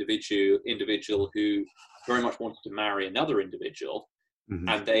particular individual who very much wanted to marry another individual,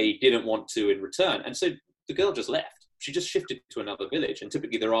 and they didn't want to in return. And so the girl just left. She just shifted to another village. And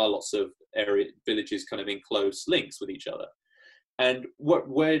typically there are lots of villages kind of in close links with each other. And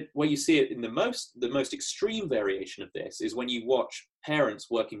where you see it in the most extreme variation of this is when you watch parents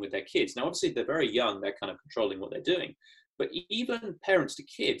working with their kids. Now, obviously, they're very young. They're kind of controlling what they're doing. But even parents to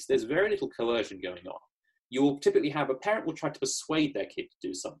kids, there's very little coercion going on. You'll typically have a parent will try to persuade their kid to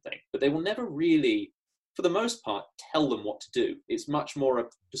do something, but they will never really, for the most part, tell them what to do. It's much more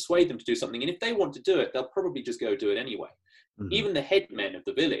persuade them to do something. And if they want to do it, they'll probably just go do it anyway. even the headmen of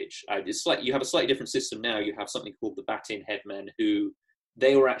the village, you have a slightly different system now. You have something called the Batin headmen, who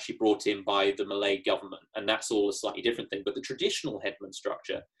they were actually brought in by the Malay government, and that's all a slightly different thing. But the traditional headman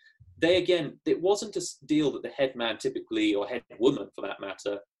structure, it wasn't a deal that the headman typically, or head woman for that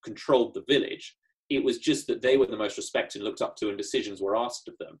matter, controlled the village. It was just that they were the most respected and looked up to, and decisions were asked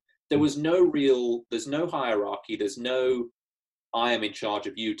of them. There's no hierarchy, there's no I am in charge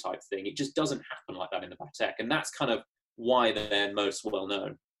of you type thing. It just doesn't happen like that in the Batek, and that's kind of why they're most well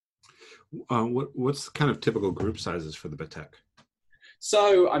known. What's kind of typical group sizes for the Batek?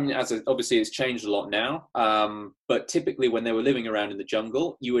 So, I mean, obviously it's changed a lot now, but typically when they were living around in the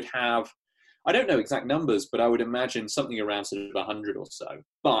jungle, you would have, I don't know exact numbers, but I would imagine something around sort of 100 or so.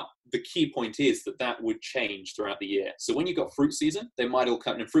 But the key point is that would change throughout the year. So when you've got fruit season, they might all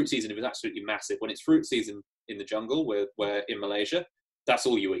come, and fruit season is absolutely massive. When it's fruit season in the jungle, where in Malaysia, that's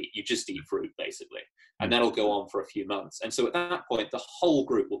all you eat. You just eat fruit, basically. And that'll go on for a few months. And so at that point, the whole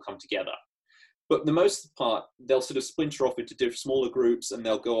group will come together. But the most part, they'll sort of splinter off into different smaller groups, and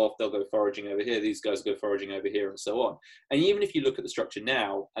they'll go foraging over here, these guys go foraging over here, and so on. And even if you look at the structure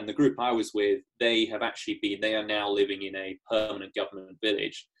now, and the group I was with, they are now living in a permanent government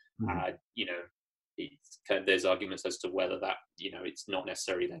village. There's arguments as to whether that, it's not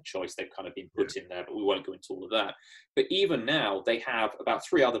necessarily their choice, they've kind of been put in there, but we won't go into all of that. But even now, they have about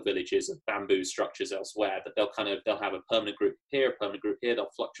 3 other villages of bamboo structures elsewhere that they'll have a permanent group here, they'll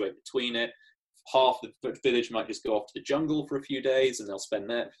fluctuate between it. Half the village might just go off to the jungle for a few days, and they'll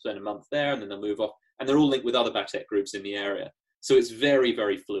spend a month there, and then they'll move off, and they're all linked with other Batek groups in the area. So it's very,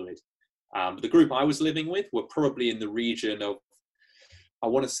 very fluid. The group I was living with were probably in the region of, I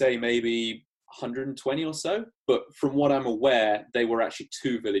want to say maybe 120 or so, but from what I'm aware, they were actually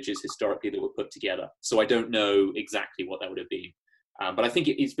 2 villages historically that were put together. So I don't know exactly what that would have been. But I think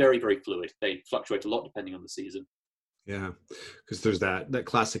it's very, very fluid. They fluctuate a lot depending on the season. Yeah, because there's that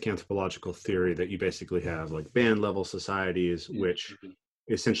classic anthropological theory that you basically have like band level societies, which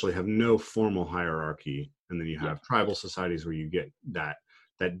essentially have no formal hierarchy, and then you have tribal societies where you get that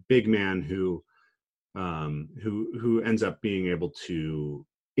big man who ends up being able to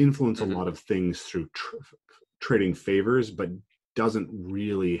influence a lot of things through trading favors, but doesn't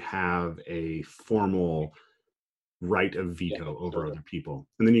really have a formal right of veto over other people.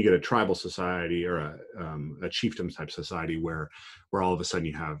 And then you get a tribal society or a chiefdom type society where all of a sudden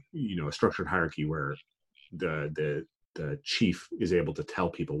you have a structured hierarchy where the chief is able to tell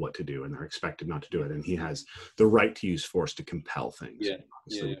people what to do, and they're expected not to do it, and he has the right to use force to compel things.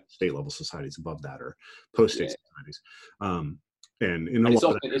 State level societies above that, or post state societies, and it's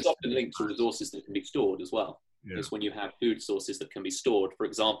often linked to resources that can be stored as well. It's when you have food sources that can be stored, for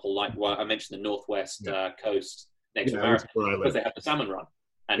example, like what I mentioned, the northwest coast next to America, because they have the salmon run.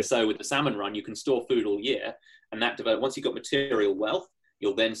 And so with the salmon run, you can store food all year, and that once you've got material wealth,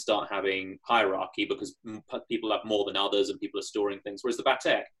 you'll then start having hierarchy because people have more than others and people are storing things. Whereas the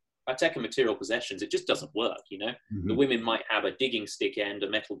Batek and material possessions, it just doesn't work, The women might have a digging stick end, a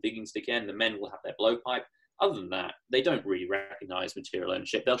metal digging stick end, the men will have their blowpipe. Other than that, they don't really recognize material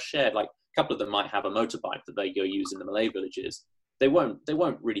ownership. They'll share, like a couple of them might have a motorbike that they go use in the Malay villages. They won't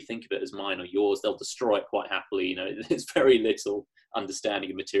really think of it as mine or yours. They'll destroy it quite happily. There's very little understanding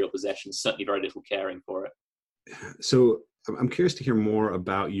of material possessions, certainly very little caring for it. So I'm curious to hear more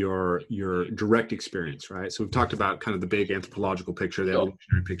about your direct experience, right? So we've talked about kind of the big anthropological picture, the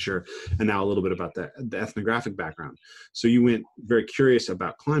evolutionary picture, and now a little bit about the ethnographic background. So you went very curious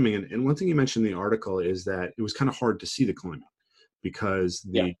about climbing, and one thing you mentioned in the article is that it was kind of hard to see the climbing because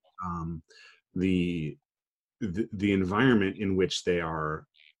the environment in which they are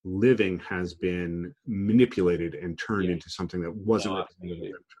living has been manipulated and turned into something that wasn't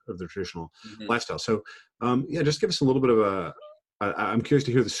representative of the traditional lifestyle. So just give us a little bit of I'm curious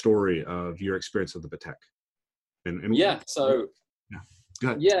to hear the story of your experience of the Batek. So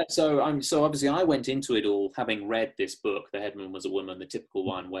obviously I went into it all having read this book, The Headman Was a Woman, the typical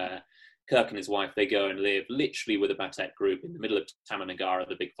one where Kirk and his wife, they go and live literally with a Batek group in the middle of Taman Negara,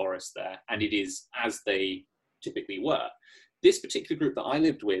 the big forest there, and it is as they typically were. This particular group that I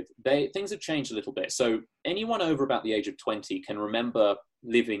lived with, things have changed a little bit. So anyone over about the age of 20 can remember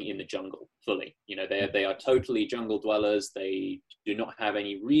living in the jungle fully. They are totally jungle dwellers. They do not have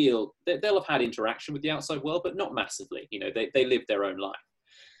any real, they'll have had interaction with the outside world, but not massively. They live their own life.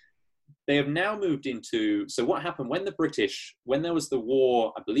 They have now moved into, so what happened when there was the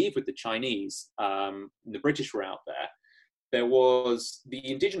war, I believe with the Chinese, the British were out there was,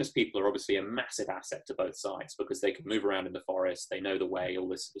 the indigenous people are obviously a massive asset to both sides because they can move around in the forest, they know the way, all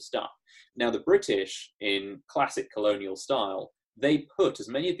this sort of stuff. Now the British, in classic colonial style, they put as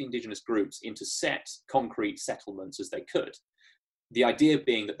many of the indigenous groups into set concrete settlements as they could. the idea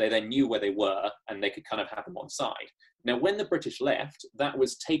being that they then knew where they were and they could kind of have them on side. Now, when the British left, that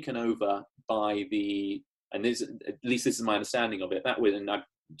was taken over by and this, at least this is my understanding of it, that was, and I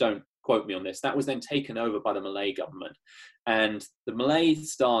don't quote me on this, that was then taken over by the Malay government. And the Malay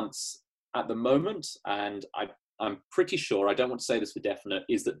stance at the moment, and I'm pretty sure, I don't want to say this for definite,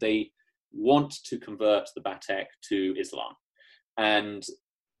 is that they want to convert the Batek to Islam. And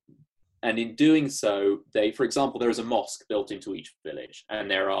in doing so, for example, there is a mosque built into each village, and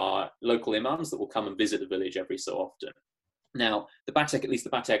there are local imams that will come and visit the village every so often. Now, the Batek, at least the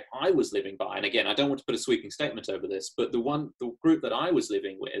Batek I was living by, and again, I don't want to put a sweeping statement over this, but the group that I was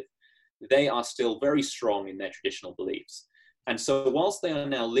living with, they are still very strong in their traditional beliefs. And so whilst they are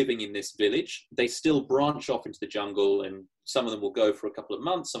now living in this village, they still branch off into the jungle, and some of them will go for a couple of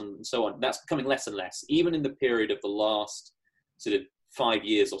months and so on. That's becoming less and less. Even in the period of the last sort of 5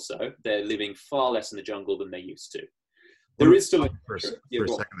 years or so, they're living far less in the jungle than they used to. There is still for a second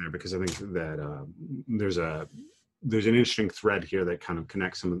there, because I think that there's an interesting thread here that kind of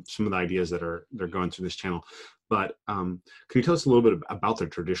connects some of the ideas that they're going through this channel. But can you tell us a little bit about their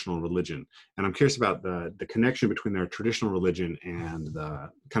traditional religion? And I'm curious about the connection between their traditional religion and the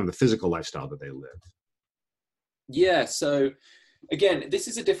kind of the physical lifestyle that they live. Yeah, so again, this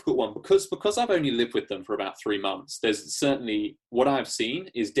is a difficult one because I've only lived with them for about 3 months. There's certainly, what I've seen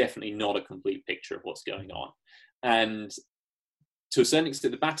is definitely not a complete picture of what's going on. And to a certain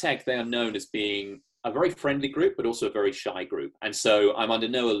extent, the Batek, they are known as being a very friendly group, but also a very shy group. And so I'm under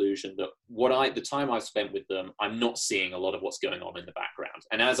no illusion that the time I've spent with them, I'm not seeing a lot of what's going on in the background.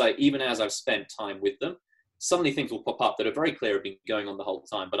 And even as I've spent time with them, suddenly things will pop up that are very clear have been going on the whole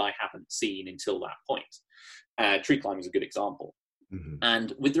time, but I haven't seen until that point. Tree climbing is a good example. Mm-hmm.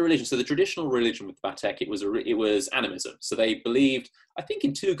 And with the religion, so the traditional religion with the Batek, it was animism. So they believed, I think,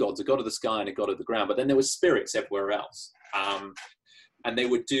 in 2 gods, a god of the sky and a god of the ground, but then there was spirits everywhere else. And they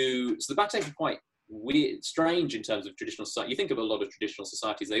would so the Batek are quite weird, strange in terms of traditional society. You think of a lot of traditional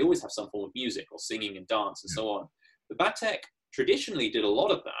societies, they always have some form of music or singing and dance and so on. The Batek traditionally did a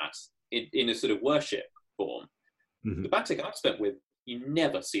lot of that in a sort of worship form. Mm-hmm. The Batek I've spent with, you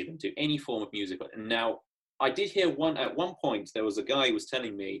never see them do any form of music. And now, I did hear at one point, there was a guy who was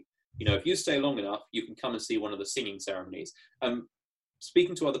telling me, if you stay long enough, you can come and see one of the singing ceremonies.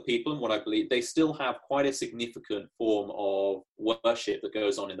 Speaking to other people and what I believe, they still have quite a significant form of worship that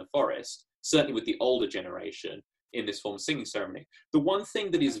goes on in the forest, certainly with the older generation in this form of singing ceremony. The one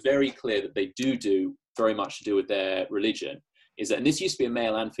thing that is very clear that they do very much to do with their religion is that, and this used to be a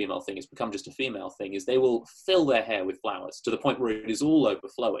male and female thing, it's become just a female thing, is they will fill their hair with flowers to the point where it is all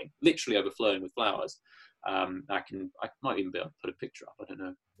overflowing, literally overflowing with flowers. I might even be able to put a picture up. I don't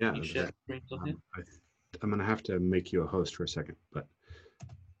know. Yeah, I'm going to have to make you a host for a second, but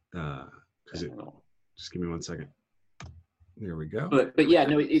just give me 1 second. There we go. But yeah,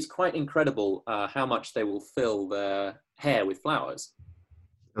 no, it's quite incredible how much they will fill their hair with flowers.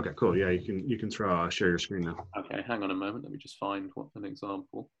 Okay, cool. Yeah, you can share your screen now. Okay, hang on a moment. Let me just find an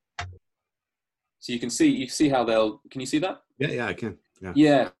example. So you see how can you see that? Yeah, I can.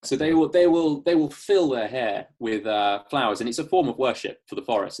 Yeah. So they will fill their hair with flowers, and it's a form of worship for the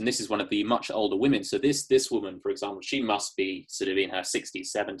forest. And this is one of the much older women. So this woman, for example, she must be sort of in her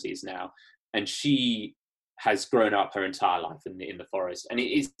 60s, 70s now, and she has grown up her entire life in the forest. And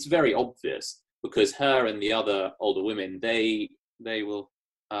it's very obvious because her and the other older women, they will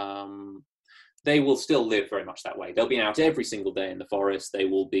still live very much that way. They'll be out every single day in the forest. They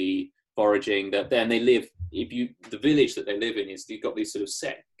will be foraging. Then they live. The village that they live in you've got these sort of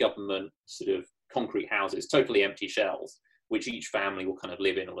set government sort of concrete houses, totally empty shells, which each family will kind of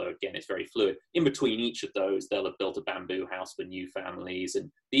live in. Although again, it's very fluid. In between each of those, they'll have built a bamboo house for new families, and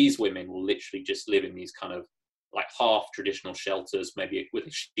these women will literally just live in these kind of like half traditional shelters, maybe with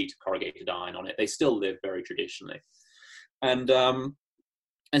a sheet of corrugated iron on it. They still live very traditionally, and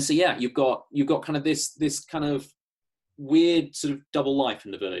so yeah, you've got kind of this kind of weird sort of double life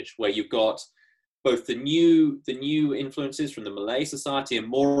in the village where you've got both the new influences from the Malay society and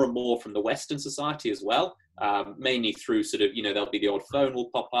more from the Western society as well, mainly through sort of, there'll be the odd phone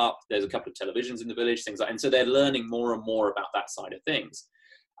will pop up, there's a couple of televisions in the village, things like that. And so they're learning more and more about that side of things.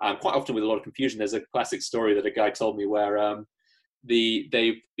 Quite often with a lot of confusion. There's a classic story that a guy told me where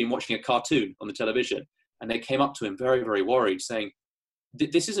they've been watching a cartoon on the television and they came up to him very, very worried saying,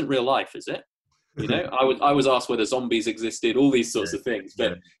 this isn't real life, is it? I was asked whether zombies existed, all these sorts of things.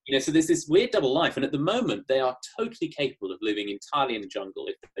 But, so there's this weird double life. And at the moment, they are totally capable of living entirely in the jungle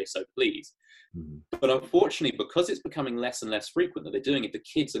if they so please. Mm-hmm. But unfortunately, because it's becoming less and less frequent that they're doing it, the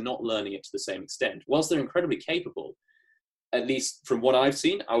kids are not learning it to the same extent. Whilst they're incredibly capable, at least from what I've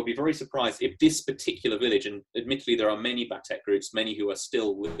seen, I would be very surprised if this particular village, and admittedly there are many Batek groups, many who are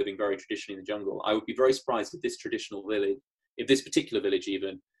still living very traditionally in the jungle. I would be very surprised if this traditional village, if this particular village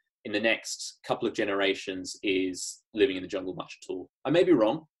even, in the next couple of generations is living in the jungle much at all. I may be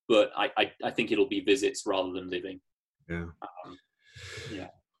wrong, but I think it'll be visits rather than living. Yeah. Yeah.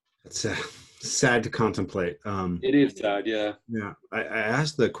 It's sad to contemplate. It is sad, yeah. Yeah. I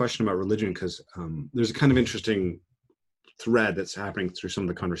asked the question about religion because there's a kind of interesting thread that's happening through some of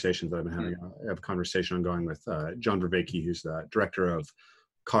the conversations that I've been having. I have a conversation ongoing with John Vervaeke, who's the director of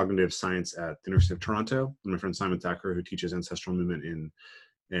cognitive science at the University of Toronto, and my friend Simon Thacker, who teaches ancestral movement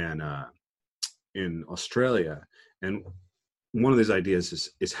in Australia. And one of these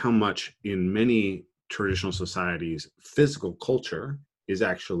ideas is how much in many traditional societies, physical culture is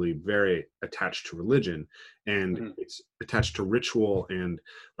actually very attached to religion, and it's attached to ritual, and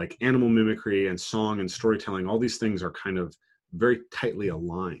like animal mimicry and song and storytelling. All these things are kind of very tightly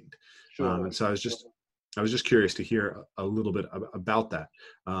aligned. Sure. And so I was just curious to hear a little bit about that.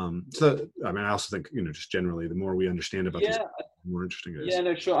 So, I mean, I also think, just generally, the more we understand about this, the more interesting it is. Yeah,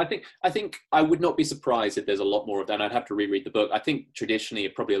 no, sure. I think I would not be surprised if there's a lot more of that. And I'd have to reread the book. I think traditionally,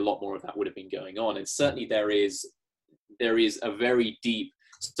 probably a lot more of that would have been going on. And certainly there is a very deep,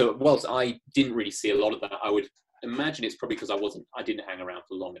 so whilst I didn't really see a lot of that, I would imagine it's probably because I didn't hang around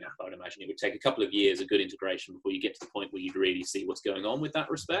for long enough. I would imagine it would take a couple of years of good integration before you get to the point where you'd really see what's going on with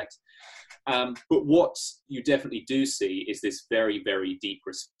that respect. But what you definitely do see is this very, very deep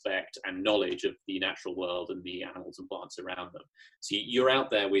respect and knowledge of the natural world and the animals and plants around them. So you're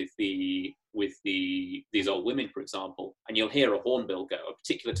out there with these old women, for example, and you'll hear a hornbill go. A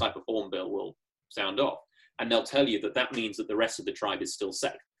particular type of hornbill will sound off, and they'll tell you that means that the rest of the tribe is still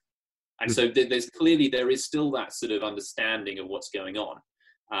safe. And so there is still that sort of understanding of what's going on,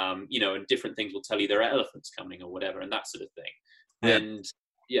 and different things will tell you there are elephants coming or whatever, and that sort of thing.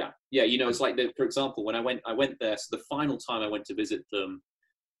 Yeah. And it's like, for example, when I went there, so the final time I went to visit them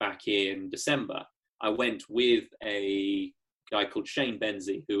back in December, I went with a guy called Shane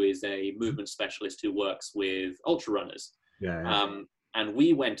Benzie, who is a movement specialist who works with ultra runners. And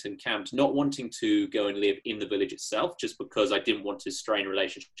we went and camped, not wanting to go and live in the village itself, just because I didn't want to strain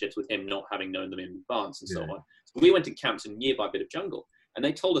relationships with him, not having known them in advance and so on. So we went and camped in a nearby bit of jungle. And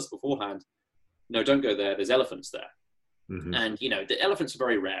they told us beforehand, no, don't go there. There's elephants there. And, the elephants are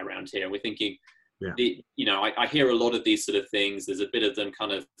very rare around here. And we're thinking, I hear a lot of these sort of things. There's a bit of them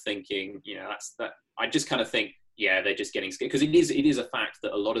kind of thinking, that's that. I just kind of think, they're just getting scared. Because it is a fact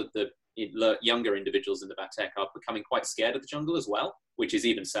that a lot of the younger individuals in the Batek are becoming quite scared of the jungle as well, which is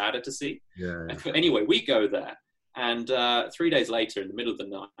even sadder to see. But anyway, we go there, and 3 days later, in the middle of the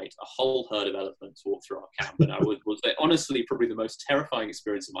night, a whole herd of elephants walked through our camp, and I was honestly probably the most terrifying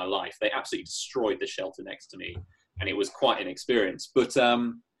experience of my life. They absolutely destroyed the shelter next to me, and it was quite an experience. But anyway,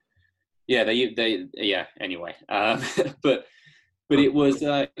 but it was,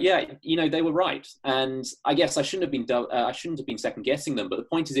 they were right. And I guess I shouldn't have been second guessing them. But the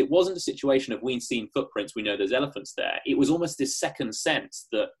point is, it wasn't a situation of we've seen footprints, we know there's elephants there. It was almost this second sense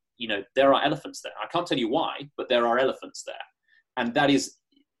that, there are elephants there. I can't tell you why, but there are elephants there. And that is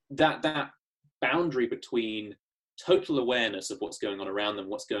that boundary between total awareness of what's going on around them,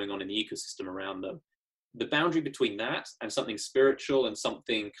 what's going on in the ecosystem around them, the boundary between that and something spiritual and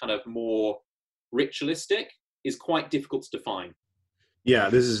something kind of more ritualistic is quite difficult to define. Yeah,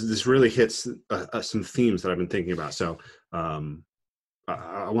 this really hits some themes that I've been thinking about. So I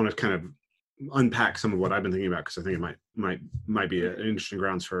want to kind of unpack some of what I've been thinking about, because I think it might be an interesting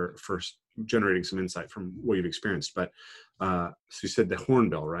grounds for generating some insight from what you've experienced. But so you said the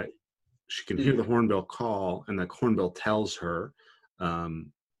hornbill, right? She can hear the hornbill call, and the hornbill tells her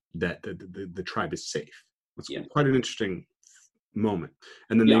that the tribe is safe. It's quite an interesting moment.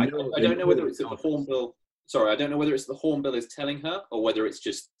 And then I don't know whether it's the hornbill. Sorry, I don't know whether it's the hornbill is telling her, or whether it's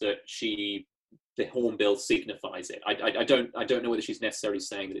just that the hornbeen signifies it. I don't know whether she's necessarily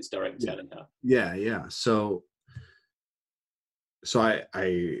saying that it's directly telling her. Yeah. So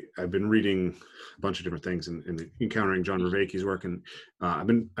I've been reading a bunch of different things and encountering John Vervaeke's work, and I've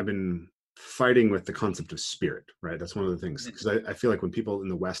been fighting with the concept of spirit, right? That's one of the things, because I feel like when people in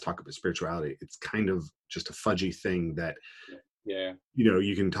the West talk about spirituality, it's kind of just a fudgy thing that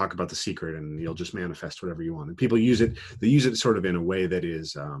you can talk about the secret and you'll just manifest whatever you want. And people use it sort of in a way that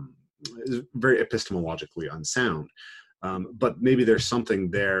is very epistemologically unsound. But maybe there's something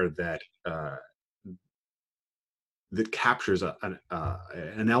there that that captures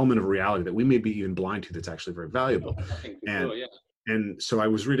an element of reality that we may be even blind to, that's actually very valuable. And so I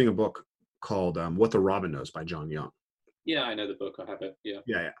was reading a book called What the Robin Knows by John Young. Yeah, I know the book. I have it. Yeah.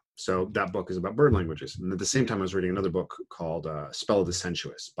 So that book is about bird languages. And at the same time, I was reading another book called Spell of the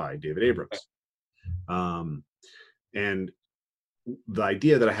Sensuous by David Abrams. And the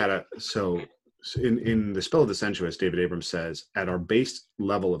idea that I had, in The Spell of the Sensuous, David Abrams says, at our base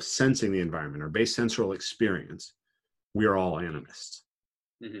level of sensing the environment, our base sensorial experience, we are all animists.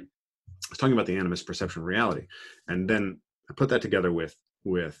 Mm-hmm. I was talking about the animist perception of reality. And then I put that together with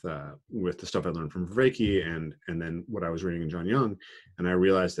the stuff I learned from Vervaeke and then what I was reading in John Young. And I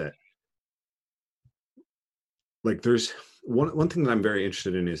realized that, like, there's one thing that I'm very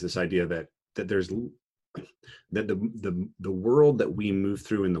interested in is this idea that the world that we move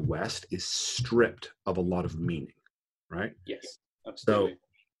through in the West is stripped of a lot of meaning, right? Yes, absolutely.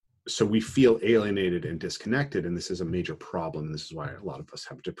 So we feel alienated and disconnected, and this is a major problem. And this is why a lot of us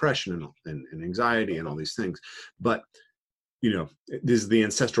have depression and anxiety and all these things. But, this is the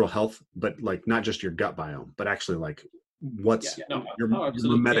ancestral health, but like not just your gut biome, but actually like what's your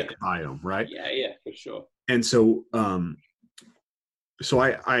mimetic biome, right? Yeah, for sure. And so, so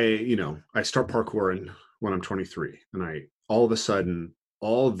I start parkour when I'm 23, and all of a sudden,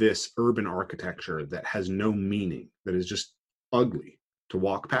 all this urban architecture that has no meaning, that is just ugly to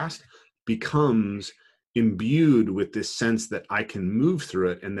walk past, becomes imbued with this sense that I can move through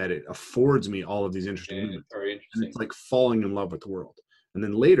it and that it affords me all of these interesting movements. Very interesting. And it's like falling in love with the world. And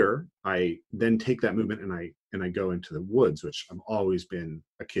then later, I then take that movement and I go into the woods, which I've always been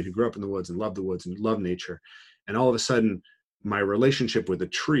a kid who grew up in the woods and loved nature. And all of a sudden, my relationship with a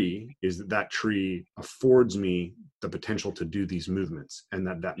tree is that tree affords me the potential to do these movements, and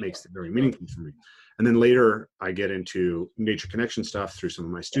that makes it very meaningful for me. And then later I get into nature connection stuff through some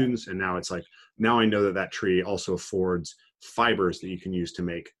of my students. And now it's like, now I know that tree also affords fibers that you can use to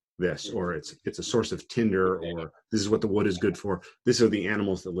make this, or it's a source of tinder, or this is what the wood is good for. These are the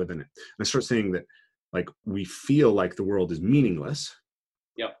animals that live in it. And I start saying that, like, we feel like the world is meaningless.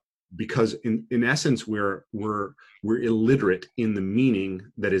 Yep. Because in essence, we're illiterate in the meaning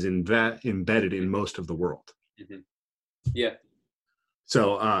that is embedded in most of the world. Mm-hmm. Yeah.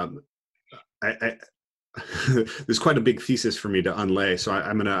 So there's quite a big thesis for me to unlay. So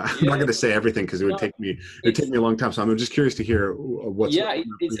I'm not going to say everything because it would take me a long time. So I'm just curious to hear what's. Yeah,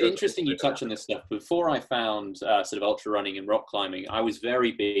 it's interesting you touch on this stuff. Before I found sort of ultra running and rock climbing, I was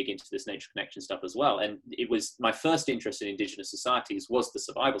very big into this nature connection stuff as well. And it was my first interest in indigenous societies was the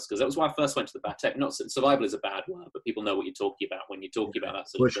survivals, because that was why I first went to the Batek. Not survival is a bad word, but people know what you're talking about when you're talking about that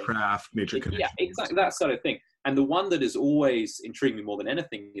sort of thing. Bushcraft, nature connection. Yeah, exactly, that sort of thing. And the one that has always intrigued me more than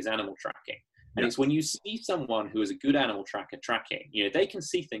anything is animal tracking. And it's when you see someone who is a good animal tracker tracking, they can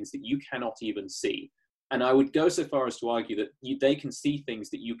see things that you cannot even see. And I would go so far as to argue that they can see things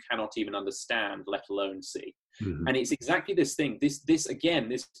that you cannot even understand, let alone see. Mm-hmm. And it's exactly this thing, this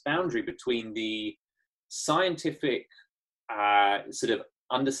boundary between the scientific sort of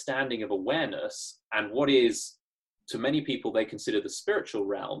understanding of awareness and what is, to many people, they consider the spiritual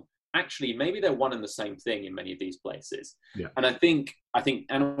realm. Actually, maybe they're one and the same thing in many of these places. Yeah. And I think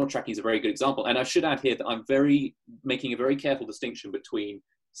animal tracking is a very good example. And I should add here that I'm making a very careful distinction between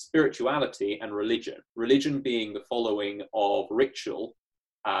spirituality and religion. Religion being the following of ritual,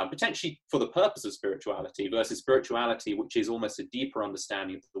 potentially for the purpose of spirituality, versus spirituality, which is almost a deeper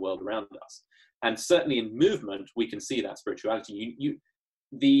understanding of the world around us. And certainly in movement, we can see that spirituality.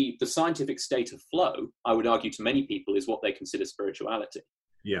 The scientific state of flow, I would argue to many people, is what they consider spirituality.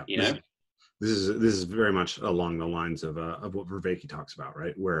 Yeah, this is very much along the lines of what Vervaeke talks about,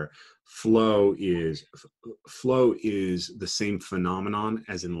 right? Where flow is the same phenomenon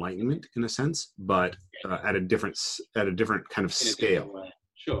as enlightenment in a sense, but at a different kind of scale.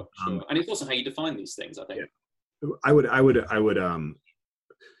 Sure. And it's also how you define these things, I think. Yeah. I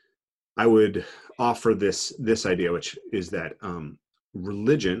would offer this idea, which is that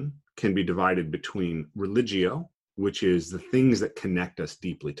religion can be divided between religio, which is the things that connect us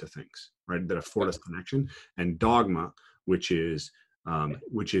deeply to things, right? That afford us connection, and dogma, which is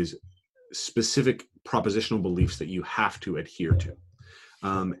specific propositional beliefs that you have to adhere to.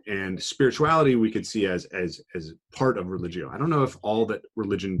 And spirituality we could see as part of religio. I don't know if all that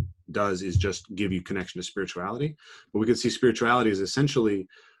religion does is just give you connection to spirituality, but we could see spirituality as essentially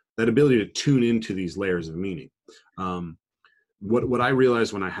that ability to tune into these layers of meaning. What I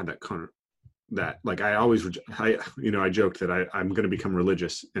realized when I had that like I joked that I'm going to become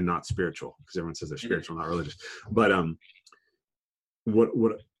religious and not spiritual, because everyone says they're spiritual, not religious. But what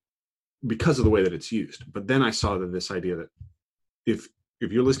because of the way that it's used. But then I saw that this idea that if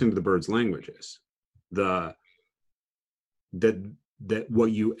you're listening to the birds' languages, that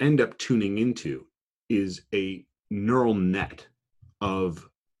what you end up tuning into is a neural net of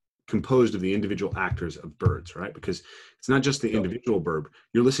composed of the individual actors of birds, right? Because it's not just the individual bird.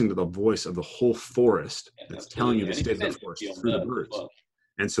 You're listening to the voice of the whole forest that's telling you the state of the forest through the birds. Well.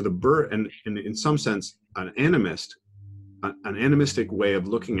 And so the bird, and in some sense, an animistic way of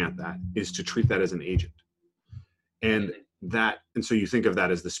looking at that is to treat that as an agent. And so you think of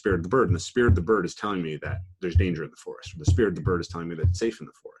that as the spirit of the bird, and the spirit of the bird is telling me that there's danger in the forest, or the spirit of the bird is telling me that it's safe in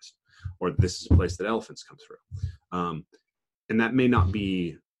the forest, or this is a place that elephants come through. And that may not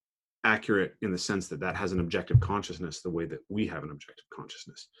be accurate in the sense that that has an objective consciousness the way that we have an objective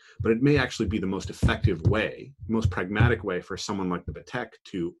consciousness, but it may actually be the most effective way, most pragmatic way for someone like the Batek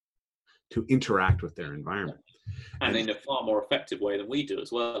to interact with their environment, and in a far more effective way than we do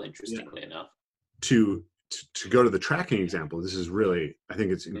as well, interestingly enough. To go to the tracking example, this is really, I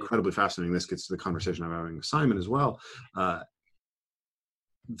think it's incredibly fascinating. This gets to the conversation I'm having with Simon as well.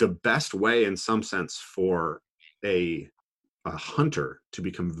 The best way in some sense for a hunter to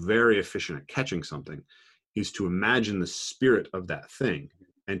become very efficient at catching something is to imagine the spirit of that thing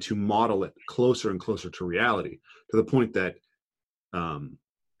and to model it closer and closer to reality, to the point that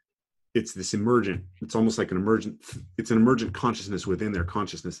it's this emergent, it's almost like an emergent consciousness within their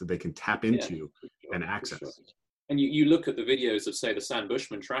consciousness that they can tap into and access. Sure. And you look at the videos of, say, the San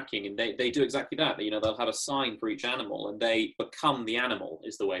Bushman tracking, and they do exactly that. They'll have a sign for each animal, and they become the animal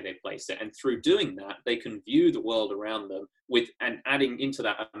is the way they place it. And through doing that, they can view the world around them and adding into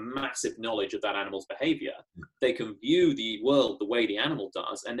that a massive knowledge of that animal's behavior. They can view the world the way the animal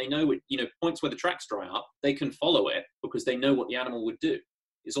does, and they know, points where the tracks dry up, they can follow it because they know what the animal would do.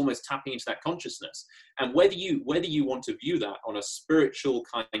 It's almost tapping into that consciousness. And whether you want to view that on a spiritual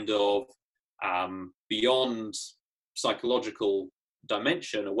kind of beyond psychological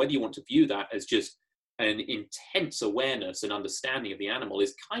dimension, or whether you want to view that as just an intense awareness and understanding of the animal,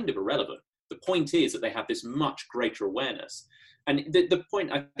 is kind of irrelevant. The point is that they have this much greater awareness. And the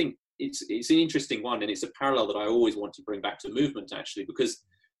point, I think it's an interesting one, and it's a parallel that I always want to bring back to movement, actually, because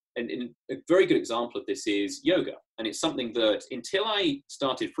and a very good example of this is yoga. And it's something that until I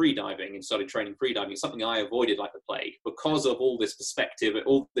started freediving and started training freediving, it's something I avoided like the plague because of all this perspective,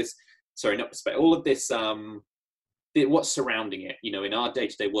 all of this what's surrounding it, in our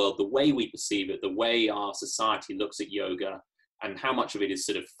day-to-day world, the way we perceive it, the way our society looks at yoga, and how much of it is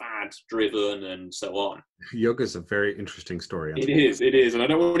sort of fad-driven and so on. Yoga is a very interesting story. It is, and I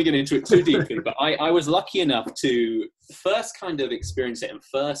don't want to get into it too deeply, but I was lucky enough to first kind of experience it and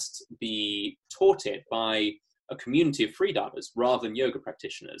first be taught it by a community of freedivers rather than yoga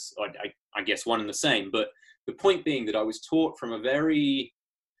practitioners. I guess one and the same, but the point being that I was taught from a very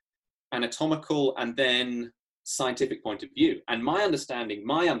anatomical and then scientific point of view. And my understanding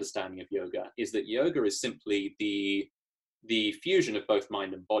of yoga is that yoga is simply the fusion of both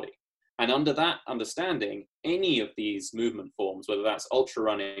mind and body. And under that understanding, any of these movement forms, whether that's ultra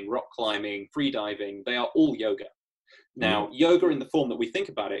running, rock climbing, free diving, they are all yoga. Now, yoga in the form that we think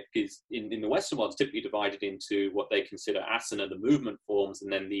about it is in the Western world is typically divided into what they consider asana, the movement forms,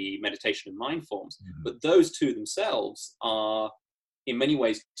 and then the meditation and mind forms. But those two themselves are in many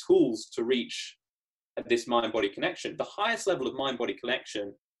ways tools to reach this mind-body connection. The highest level of mind-body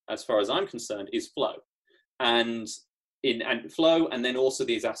connection, as far as I'm concerned, is flow. And flow, and then also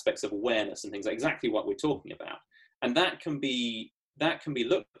these aspects of awareness and things like exactly what we're talking about. And that can be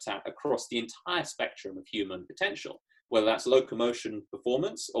looked at across the entire spectrum of human potential, whether that's locomotion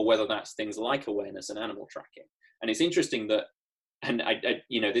performance or whether that's things like awareness and animal tracking. And it's interesting that, and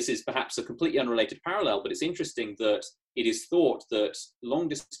this is perhaps a completely unrelated parallel, but it's interesting that it is thought that long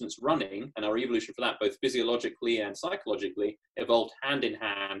distance running and our evolution for that, both physiologically and psychologically, evolved hand in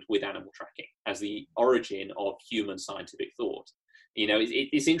hand with animal tracking as the origin of human scientific thought.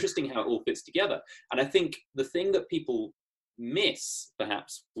 It's interesting how it all fits together. And I think the thing that people miss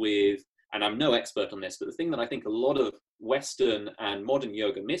perhaps with, and I'm no expert on this, but the thing that I think a lot of Western and modern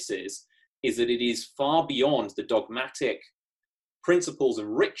yoga misses is that it is far beyond the dogmatic principles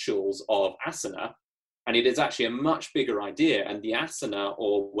and rituals of asana, and it is actually a much bigger idea. And the asana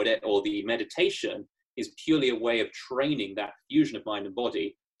or the meditation is purely a way of training that fusion of mind and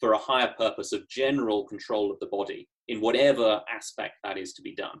body for a higher purpose of general control of the body in whatever aspect that is to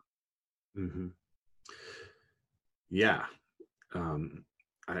be done. Mm-hmm. Yeah.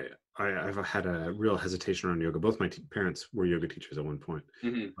 I've had a real hesitation around yoga. Both my parents were yoga teachers at one point,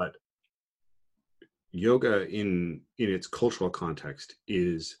 but yoga in its cultural context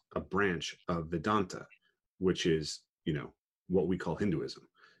is a branch of Vedanta, which is, what we call Hinduism.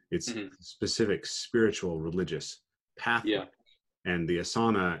 It's specific spiritual religious path. Yeah. And the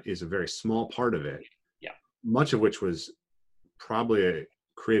asana is a very small part of it. Yeah. Much of which was probably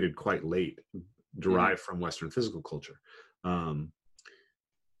created quite late, derived from Western physical culture.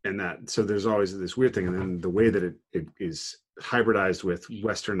 so there's always this weird thing, and then the way that it is hybridized with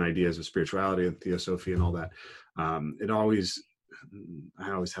Western ideas of spirituality and theosophy and all that, I always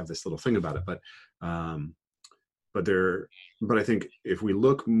have this little thing about it, but I think if we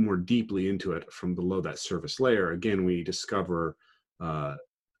look more deeply into it from below that surface layer, again, we discover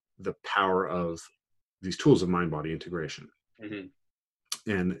the power of these tools of mind-body integration. Mm-hmm.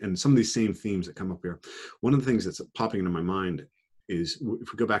 And some of these same themes that come up here. One of the things that's popping into my mind is,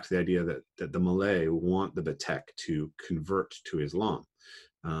 if we go back to the idea that the Malay want the Batek to convert to Islam.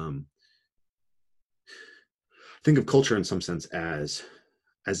 Think of culture in some sense as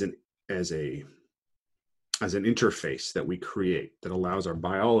an interface that we create that allows our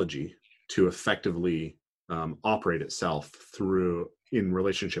biology to effectively operate itself in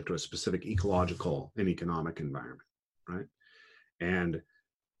relationship to a specific ecological and economic environment, right? And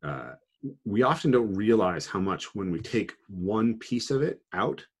we often don't realize how much, when we take one piece of it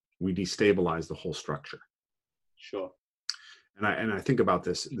out, we destabilize the whole structure. Sure. And I think about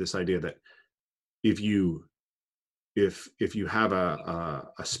this idea that if you have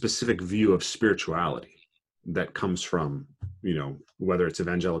a specific view of spirituality that comes from, whether it's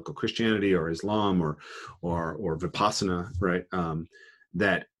evangelical Christianity or Islam or Vipassana, right?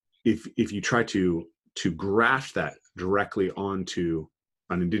 That if you try to graft that directly onto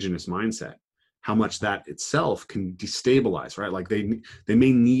an indigenous mindset, how much that itself can destabilize, right? Like they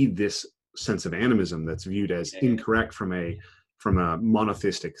may need this sense of animism that's viewed as incorrect from a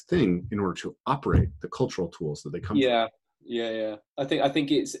monotheistic thing in order to operate the cultural tools that they come from. Yeah. I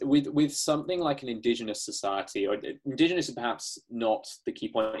think it's with something like an indigenous society, or indigenous is perhaps not the key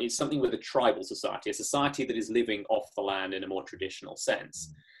point. It's something with a tribal society, a society that is living off the land in a more traditional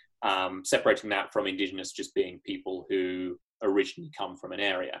sense. Separating that from indigenous just being people who originally come from an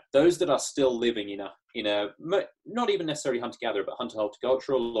area. Those that are still living in a not even necessarily hunter-gatherer, but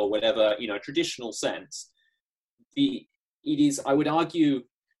hunter-horticultural or whatever, traditional sense. It is, I would argue,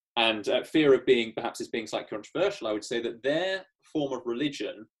 and fear of being slightly controversial, I would say that their form of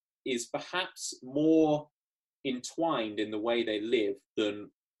religion is perhaps more entwined in the way they live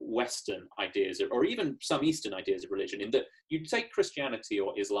than Western ideas, or even some Eastern ideas of religion. In that, you take Christianity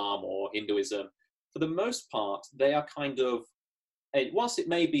or Islam or Hinduism, for the most part, they are kind of, whilst it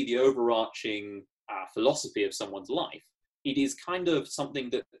may be the overarching philosophy of someone's life, it is kind of something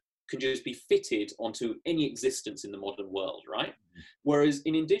that can just be fitted onto any existence in the modern world, right? Whereas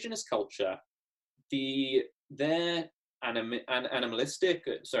in indigenous culture, their animistic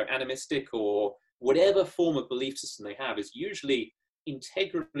or whatever form of belief system they have is usually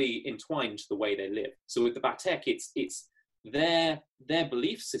integrally entwined to the way they live. So with the Batek, it's their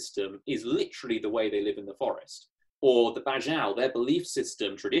belief system is literally the way they live in the forest. Or the Bajau, their belief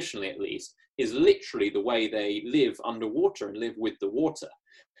system, traditionally at least, is literally the way they live underwater and live with the water.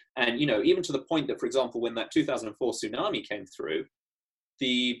 And, even to the point that, for example, when that 2004 tsunami came through,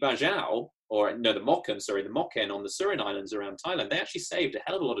 the Bajau, the Moken on the Surin Islands around Thailand, they actually saved a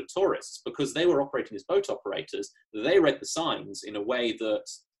hell of a lot of tourists because they were operating as boat operators. They read the signs in a way that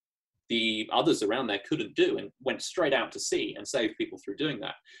the others around there couldn't do, and went straight out to sea and saved people through doing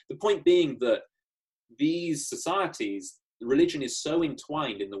that. The point being that these societies, religion is so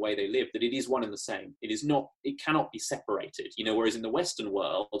entwined in the way they live that it is one and the same. It cannot be separated, whereas in the Western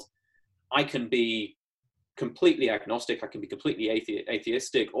world, I can be completely agnostic, I can be completely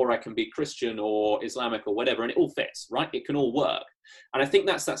atheistic, or I can be Christian or Islamic or whatever, and it all fits, right? It can all work. And I think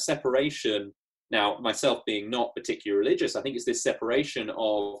that's that separation. Now, myself being not particularly religious, I think it's this separation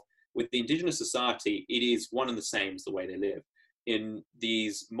of, with the indigenous society, it is one and the same as the way they live. In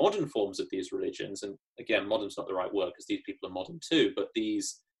these modern forms of these religions, and again, modern's not the right word because these people are modern too, but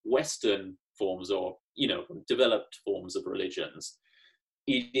these Western forms or, developed forms of religions,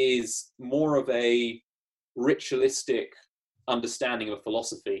 it is more of a ritualistic understanding of a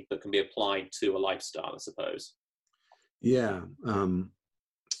philosophy that can be applied to a lifestyle, I suppose. Yeah.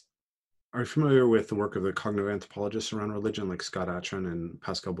 Are you familiar with the work of the cognitive anthropologists around religion, like Scott Atran and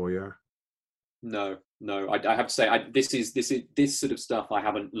Pascal Boyer? No. I have to say, this sort of stuff I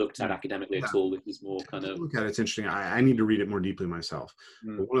haven't looked at academically at all. This is more kind of look at it. It's interesting. I need to read it more deeply myself.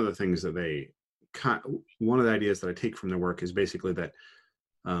 But one of the things that one of the ideas that I take from their work is basically that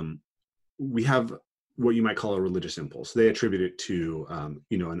we have what you might call a religious impulse. They attribute it to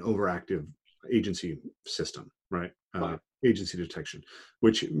an overactive agency system, right? Agency detection,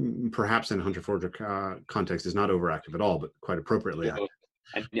 which perhaps in hunter-gatherer context is not overactive at all, but quite appropriately active.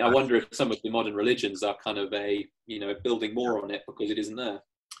 And I wonder if some of the modern religions are kind of building more on it because it isn't there.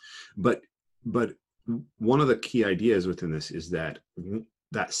 But one of the key ideas within this is that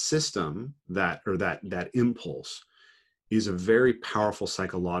system, that impulse, is a very powerful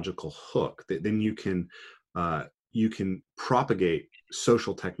psychological hook that then you can propagate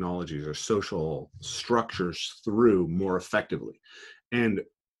social technologies or social structures through more effectively. And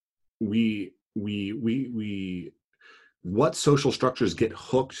what social structures get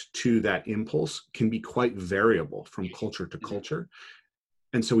hooked to that impulse can be quite variable from culture to culture.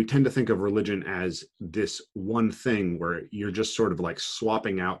 And so we tend to think of religion as this one thing where you're just sort of like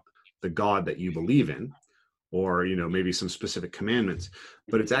swapping out the God that you believe in, or, you know, maybe some specific commandments,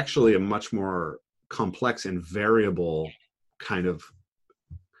 but it's actually a much more complex and variable kind of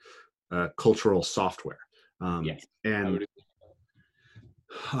cultural software. Yes, and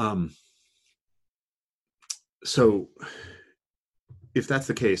so if that's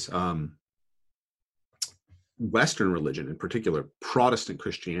the case, Western religion, in particular, Protestant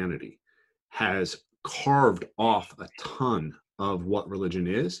Christianity, has carved off a ton of what religion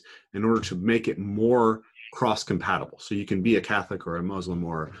is in order to make it more cross-compatible. So you can be a Catholic or a Muslim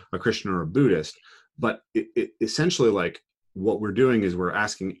or a Christian or a Buddhist, but it essentially, like, what we're doing is we're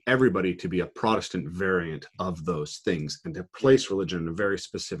asking everybody to be a Protestant variant of those things and to place religion in a very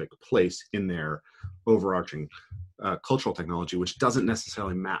specific place in their overarching cultural technology, which doesn't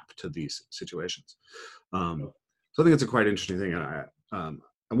necessarily map to these situations. So I think it's a quite interesting thing. I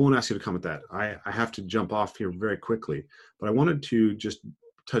won't ask you to comment that. I have to jump off here very quickly, but I wanted to just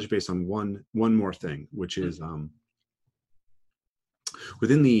touch base on one more thing, which is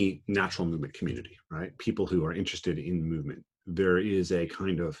within the natural movement community, right? People who are interested in movement, there is a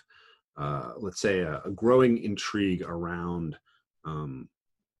kind of, let's say, a growing intrigue around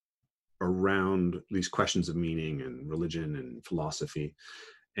these questions of meaning and religion and philosophy.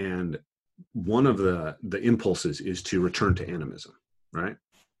 And one of the impulses is to return to animism, right?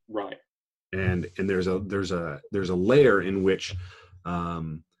 Right. And there's a layer in which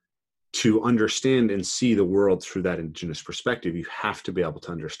to understand and see the world through that indigenous perspective, you have to be able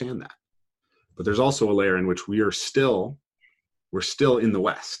to understand that. But there's also a layer in which we're still in the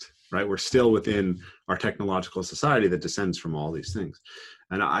West, right? We're still within our technological society that descends from all these things.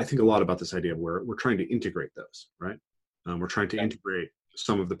 And I think a lot about this idea of where we're trying to integrate those, right? We're trying to integrate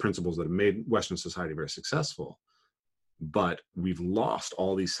some of the principles that have made Western society very successful, but we've lost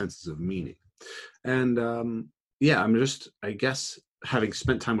all these senses of meaning. And I'm just, I guess, having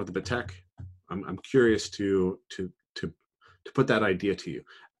spent time with the Batek, I'm curious to put that idea to you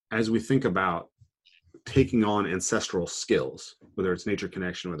as we think about taking on ancestral skills, whether it's nature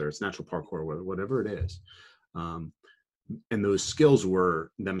connection, whether it's natural parkour, whatever it is. And those skills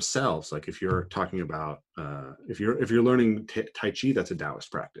were themselves, like if you're talking about, if you're learning Tai Chi, that's a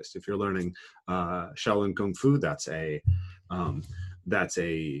Taoist practice. If you're learning Shaolin Kung Fu, that's a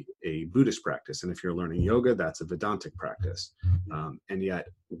Buddhist practice. And if you're learning yoga, that's a Vedantic practice. And yet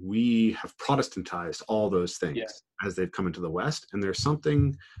we have Protestantized all those things as they've come into the West. And there's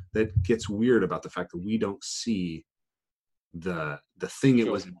something that gets weird about the fact that we don't see the thing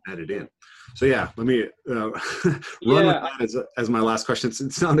it was embedded in. So let me run with that as my last question.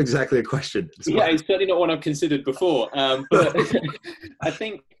 It's not exactly a question. It's certainly not one I've considered before. But I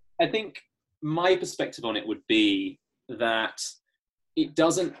think my perspective on it would be that it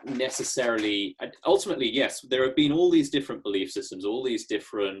doesn't necessarily, ultimately, yes, there have been all these different belief systems, all these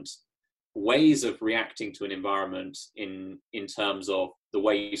different ways of reacting to an environment in terms of the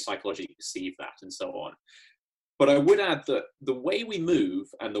way you psychologically perceive that and so on. But I would add that the way we move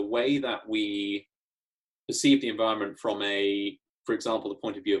and the way that we perceive the environment from for example, the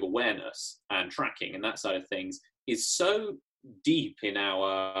point of view of awareness and tracking and that side of things is so deep in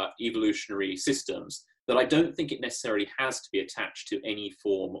our evolutionary systems that I don't think it necessarily has to be attached to any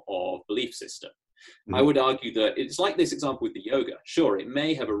form of belief system. Mm-hmm. I would argue that it's like this example with the yoga. Sure, it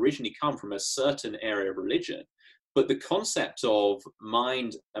may have originally come from a certain area of religion, but the concept of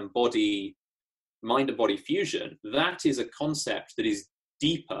mind and body fusion, that is a concept that is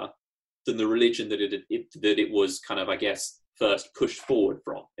deeper than the religion that it was kind of, I guess, first pushed forward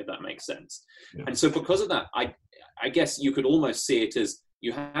from, if that makes sense. Yeah. And so because of that, I guess you could almost see it as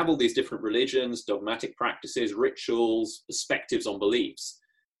you have all these different religions, dogmatic practices, rituals, perspectives on beliefs.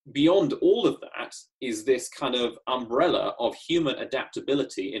 Beyond all of that is this kind of umbrella of human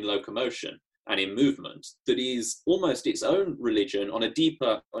adaptability in locomotion and in movement that is almost its own religion on a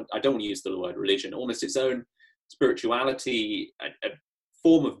deeper, I don't want to use the word religion, almost its own spirituality, a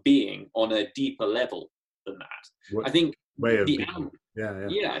form of being on a deeper level than that. I think the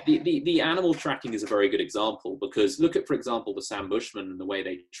animal tracking is a very good example, because look at, for example, the Sam Bushmen and the way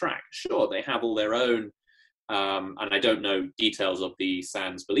they track. Sure, they have all their own, and I don't know details of the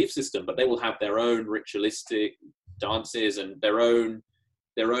San's belief system, but they will have their own ritualistic dances and their own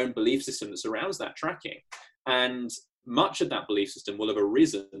belief system that surrounds that tracking. And much of that belief system will have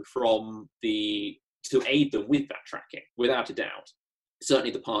arisen from to aid them with that tracking, without a doubt.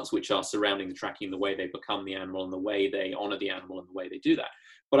 Certainly the parts which are surrounding the tracking, the way they become the animal and the way they honor the animal and the way they do that.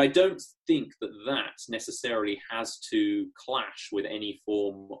 But I don't think that that necessarily has to clash with any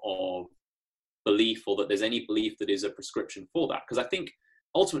form of belief, or that there's any belief that is a prescription for that. Because I think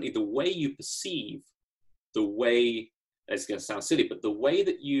ultimately the way you perceive, it's going to sound silly, but the way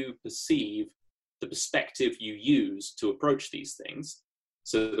that you perceive the perspective you use to approach these things,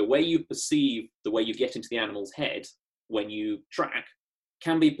 so the way you perceive, the way you get into the animal's head when you track,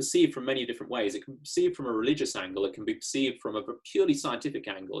 can be perceived from many different ways. It can be perceived from a religious angle, it can be perceived from a purely scientific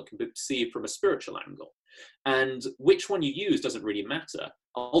angle, it can be perceived from a spiritual angle. And which one you use doesn't really matter.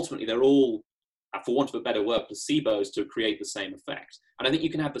 Ultimately, they're all, for want of a better word, placebos to create the same effect. And I think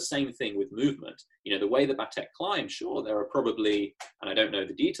you can have the same thing with movement. You know, the way the Batek climb, sure, there are probably, and I don't know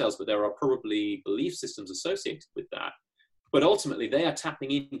the details, but there are probably belief systems associated with that. But ultimately, they are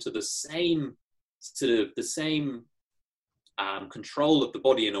tapping into the same control of the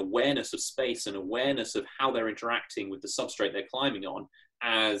body and awareness of space and awareness of how they're interacting with the substrate they're climbing on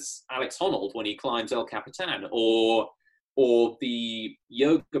as Alex Honnold when he climbs El Capitan, or the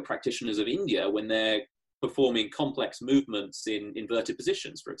yoga practitioners of India when they're performing complex movements in inverted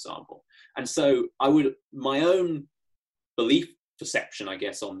positions, for example. And so my own belief perception, I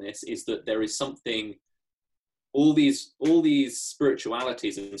guess, on this is that there is something, all these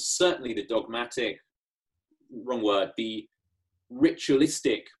spiritualities, and certainly the dogmatic, wrong word, the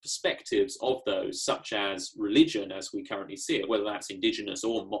ritualistic perspectives of those, such as religion as we currently see it, whether that's indigenous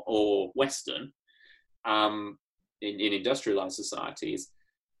or Western, in industrialized societies.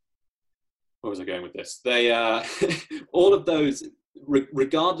 Where was I going with this? They all of those,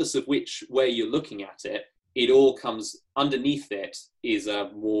 regardless of which way you're looking at it, it all comes underneath it is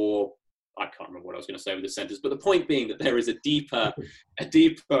a more, I can't remember what I was going to say with this sentence, but the point being that there is a deeper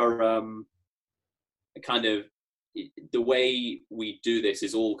kind of, the way we do this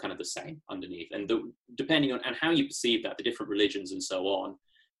is all kind of the same underneath, and depending on and how you perceive that, the different religions and so on,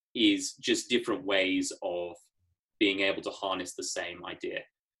 is just different ways of being able to harness the same idea,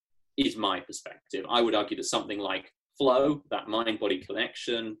 is my perspective. I would argue that something like flow, that mind-body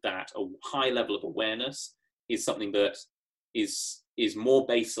connection, that a high level of awareness, is something that is more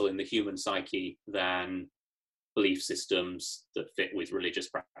basal in the human psyche than belief systems that fit with religious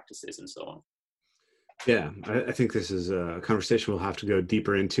practices and so on. Yeah, I think this is a conversation we'll have to go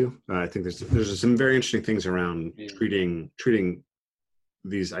deeper into. I think there's some very interesting things around treating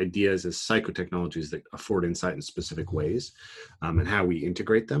these ideas as psychotechnologies that afford insight in specific ways, and how we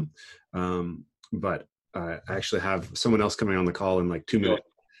integrate them. But I actually have someone else coming on the call in like 2 minutes.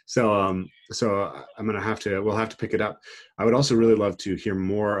 So we'll have to pick it up. I would also really love to hear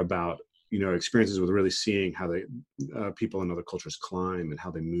more about, experiences with really seeing how people in other cultures climb and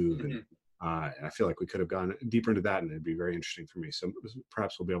how they move. Mm-hmm. And I feel like we could have gone deeper into that, and it'd be very interesting for me. So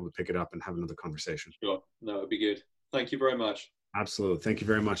perhaps we'll be able to pick it up and have another conversation. Sure. No, it'd be good. Thank you very much. Absolutely. Thank you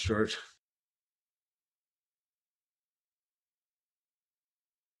very much, George.